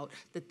 about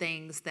the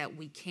things that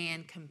we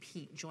can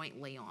compete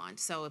jointly on.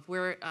 So if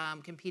we're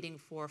competing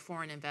for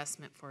foreign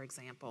investment, for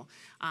example,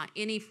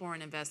 any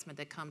foreign investment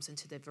that comes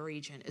into the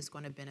region is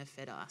going to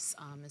benefit us.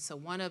 And so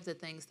one of the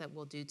things that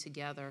we'll do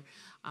together,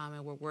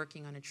 and we're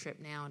working on a trip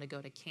now to go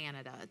to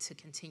Canada to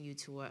continue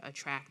to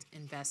attract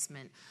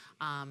investment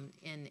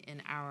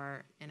in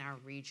our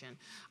region.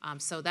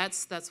 So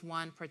that's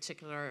one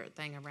particular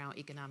thing around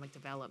economic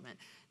development.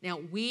 Now,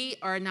 we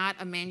are not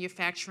a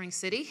manufacturing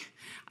city.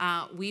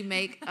 We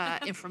make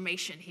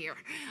information here.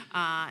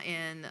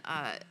 And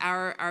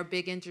our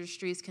big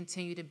industries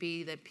continue to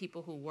be the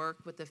people who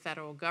work with the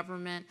federal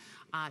government.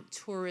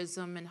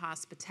 Tourism and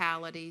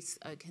hospitality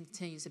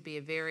continues to be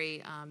a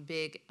very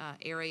big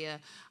area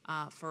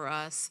for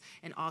us.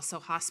 And also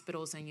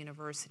hospitals and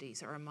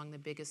universities are among the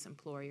biggest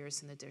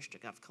employers in the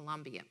District of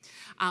Columbia.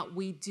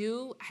 We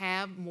do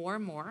have more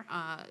and more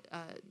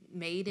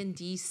made in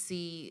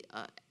D.C.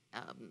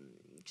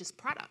 Just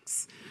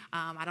products.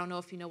 I don't know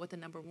if you know what the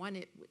number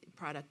one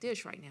product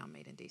is right now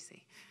made in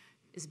D.C.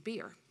 is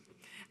beer.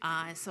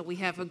 So we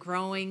have a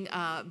growing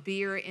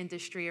beer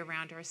industry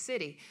around our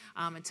city.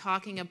 And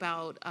talking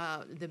about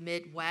the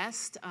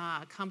Midwest,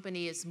 a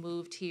company has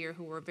moved here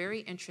who are very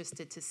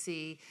interested to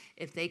see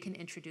if they can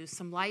introduce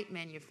some light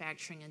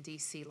manufacturing in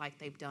D.C. like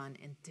they've done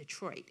in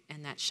Detroit,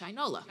 and that's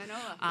Shinola.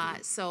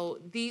 So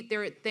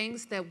there are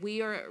things that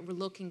we are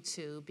looking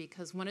to,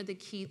 because one of the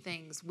key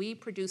things, we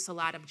produce a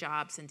lot of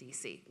jobs in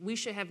D.C. We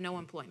should have no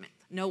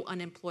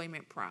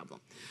unemployment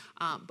problem,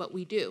 but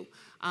we do,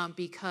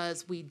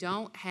 because we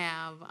don't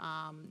have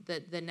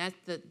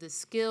the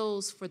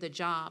skills for the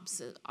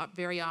jobs are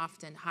very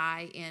often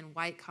high-end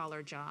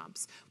white-collar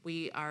jobs.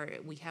 We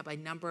have a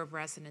number of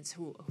residents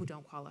who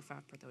don't qualify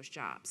for those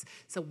jobs.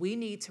 So we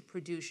need to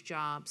produce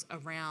jobs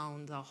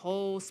around the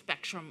whole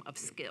spectrum of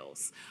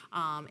skills,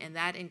 and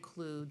that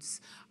includes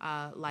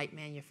light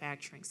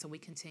manufacturing. So we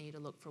continue to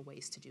look for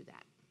ways to do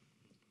that.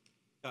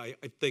 I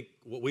think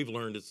what we've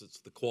learned is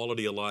the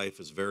quality of life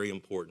is very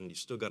important. You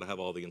still got to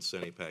have all the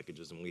incentive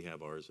packages, and we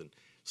have ours. And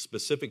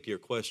specific to your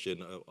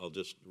question, I'll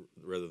just,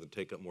 rather than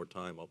take up more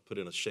time, I'll put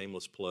in a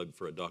shameless plug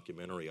for a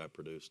documentary I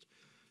produced,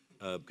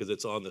 because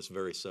it's on this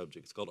very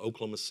subject. It's called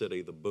Oklahoma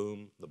City, The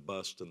Boom, the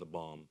Bust, and the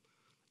Bomb.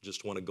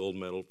 Just won a gold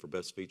medal for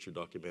Best Feature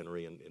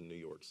Documentary in New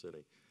York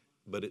City.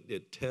 But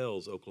it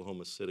tells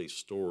Oklahoma City's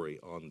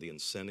story on the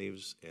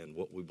incentives and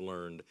what we've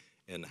learned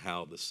and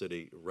how the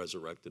city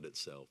resurrected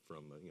itself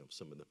from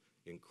some of the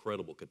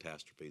incredible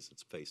catastrophes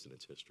it's faced in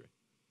its history.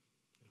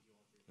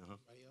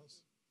 Anybody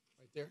else?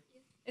 Right there?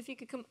 If you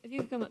could come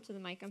up to the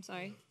mic, I'm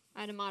sorry.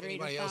 I had a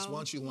moderator. Anybody else? foul. Why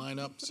don't you line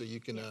up so you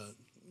can,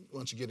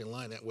 once you get in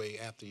line, that way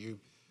after you.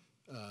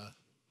 So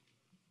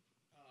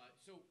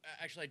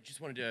actually, I just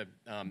wanted to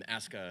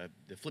ask the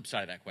flip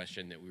side of that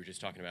question that we were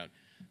just talking about.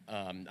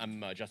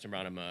 I'm Justin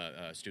Brown. I'm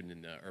a student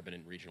in the Urban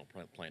and Regional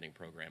Planning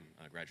program,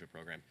 graduate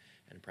program,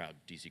 and a proud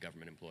DC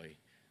government employee.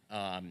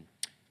 A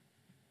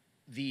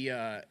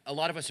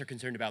lot of us are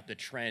concerned about the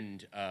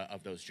trend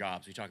of those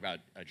jobs. We talk about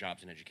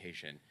jobs in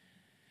education.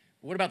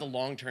 what about the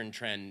long-term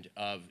trend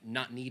of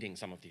not needing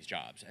some of these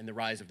jobs and the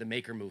rise of the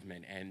maker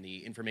movement and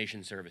the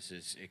information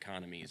services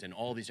economies and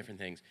all these different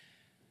things?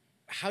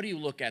 How do you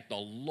look at the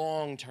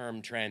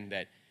long-term trend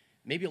that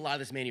maybe a lot of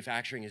this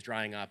manufacturing is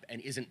drying up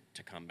and isn't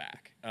to come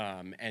back,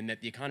 and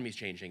that the economy is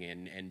changing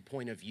and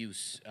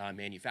point-of-use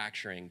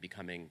manufacturing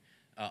becoming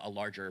a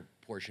larger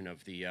portion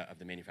of the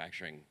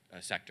manufacturing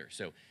sector?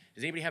 So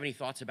does anybody have any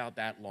thoughts about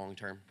that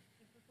long-term?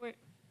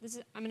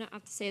 I'm going to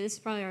have to say this is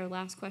probably our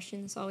last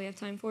question. That's all we have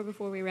time for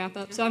before we wrap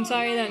up. So I'm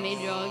sorry that made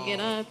you all get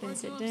up and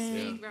sit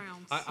down.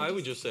 Yeah. I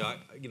would just say,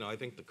 I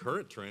think the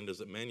current trend is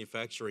that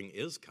manufacturing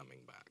is coming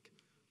back.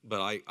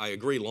 But I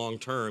agree, long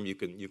term, you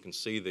can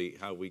see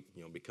how we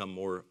become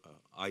more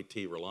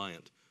IT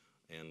reliant,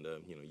 and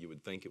you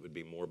would think it would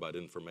be more about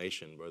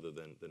information rather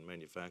than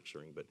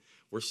manufacturing. But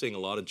we're seeing a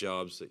lot of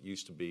jobs that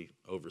used to be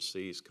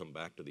overseas come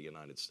back to the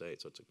United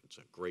States. So it's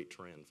a great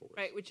trend for us.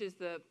 Right, which is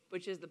the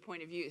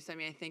point of use. I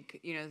mean, I think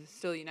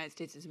still the United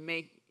States is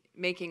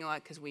making a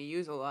lot because we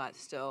use a lot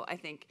still. I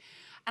think,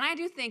 and I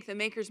do think the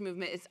makers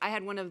movement is. I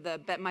had one of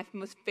my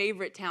most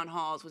favorite town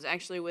halls was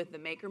actually with the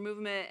maker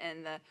movement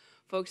and the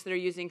folks that are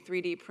using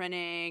 3D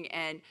printing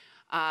and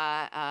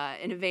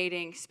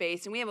innovating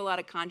space, and we have a lot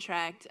of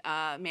contract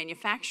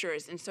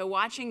manufacturers, and so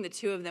watching the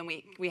two of them,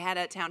 we had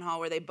a town hall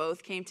where they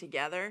both came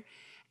together,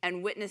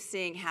 and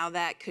witnessing how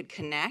that could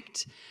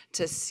connect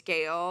to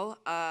scale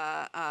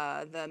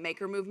the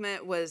maker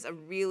movement was a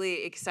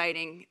really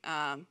exciting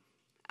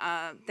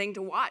thing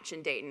to watch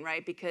in Dayton,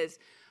 right? Because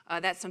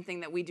that's something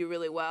that we do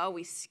really well.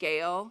 We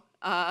scale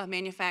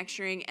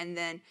manufacturing, and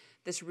then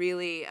this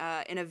really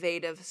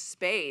innovative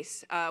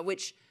space,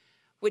 which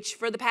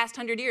for the past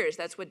 100 years,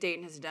 that's what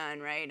Dayton has done,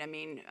 right? I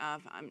mean,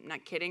 I'm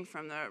not kidding,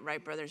 from the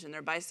Wright brothers in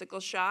their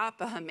bicycle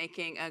shop,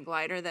 making a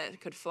glider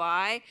that could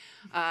fly,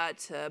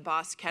 to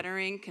Boss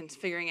Kettering,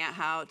 figuring out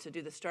how to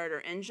do the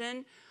starter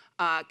engine,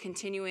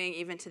 continuing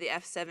even to the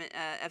F-16,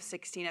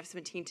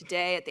 F-17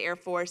 today at the Air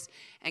Force,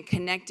 and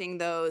connecting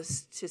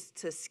those to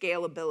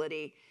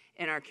scalability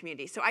in our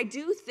community. So I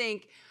do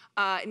think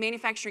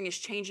manufacturing is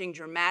changing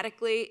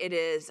dramatically. It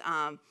is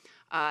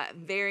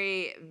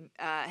very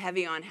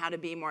heavy on how to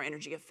be more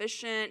energy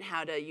efficient,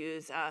 how to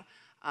use a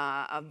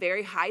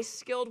very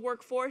high-skilled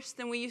workforce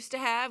than we used to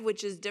have,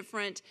 which is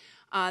different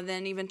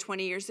than even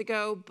 20 years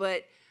ago.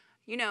 But,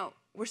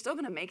 we're still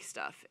going to make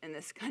stuff in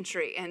this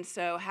country. And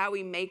so how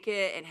we make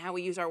it and how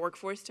we use our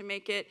workforce to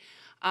make it,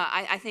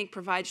 I think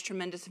provides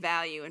tremendous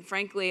value. And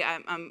frankly,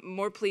 I'm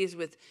more pleased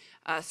with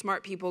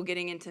smart people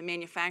getting into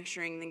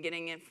manufacturing than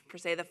getting in, per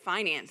se, the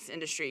finance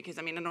industry, because,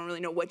 I don't really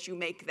know what you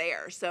make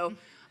there. So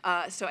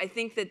I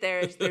think that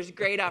there's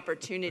great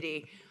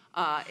opportunity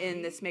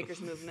in this makers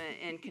movement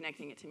and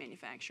connecting it to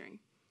manufacturing.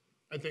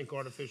 I think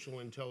artificial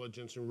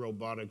intelligence and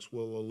robotics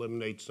will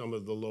eliminate some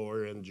of the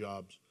lower end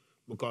jobs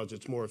because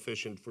it's more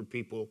efficient for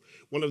people.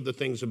 One of the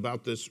things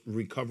about this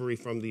recovery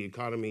from the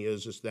economy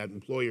is that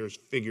employers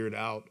figured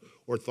out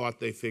or thought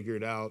they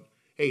figured out,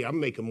 hey, I'm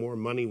making more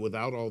money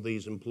without all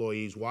these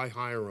employees. Why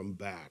hire them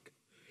back?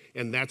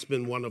 And that's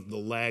been one of the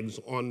lags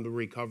on the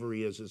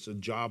recovery, is it's a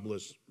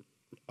joblessness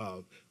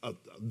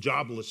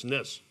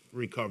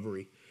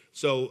recovery.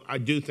 So I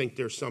do think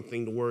there's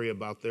something to worry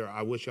about there.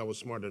 I wish I was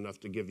smart enough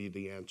to give you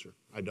the answer.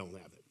 I don't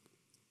have it.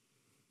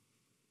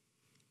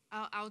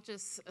 I'll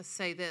just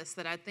say this,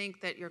 that I think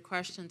that your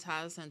question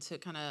ties into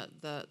kind of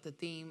the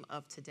theme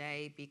of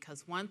today,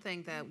 because one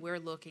thing that we're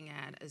looking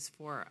at is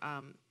for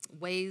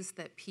ways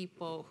that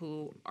people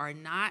who are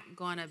not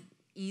going to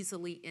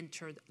easily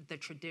enter the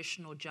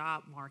traditional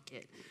job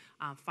market,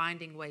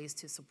 finding ways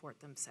to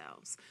support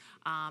themselves.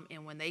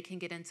 And when they can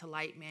get into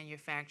light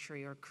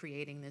manufacturing or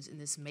creating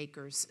this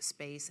maker's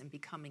space and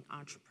becoming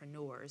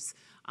entrepreneurs,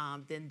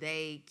 then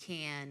they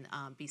can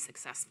be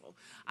successful.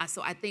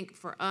 So I think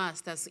for us,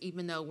 that's,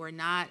 even though we're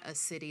not a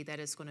city that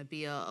is going to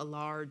be a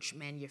large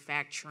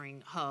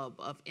manufacturing hub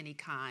of any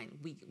kind,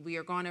 we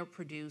are going to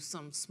produce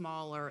some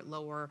smaller,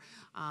 lower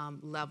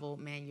level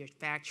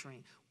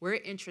manufacturing. We're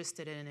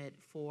interested in it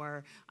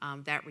for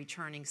that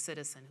returning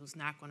citizen who's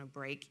not going to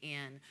break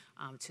in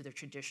to the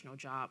traditional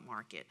job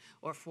market,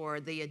 or for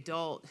the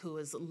adult who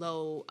is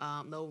low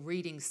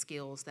reading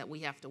skills that we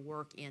have to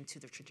work into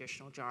the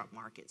traditional job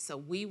market. So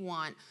we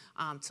want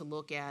to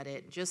look at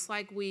it just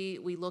like we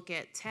look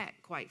at tech,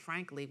 quite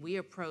frankly. We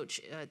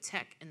approach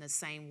tech in the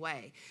same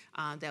way,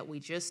 that we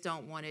just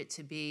don't want it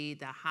to be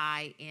the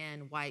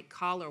high-end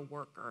white-collar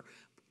worker,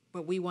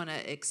 but we want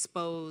to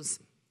expose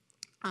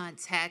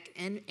tech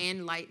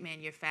and light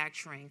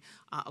manufacturing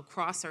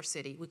across our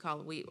city. We're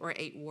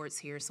 8 wards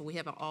here, so we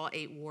have an all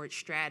 8 ward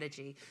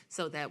strategy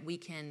so that we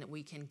can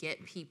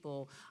get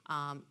people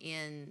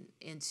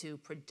into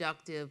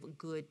productive,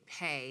 good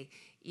pay,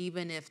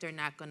 even if they're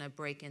not going to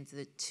break into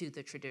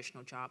the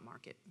traditional job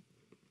market.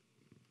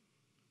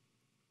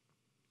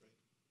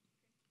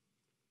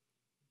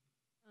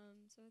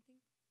 So I think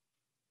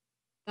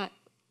that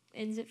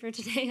ends it for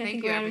today.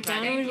 Thank you,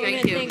 everybody.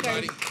 Thank you.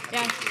 Thank you.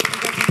 Yeah.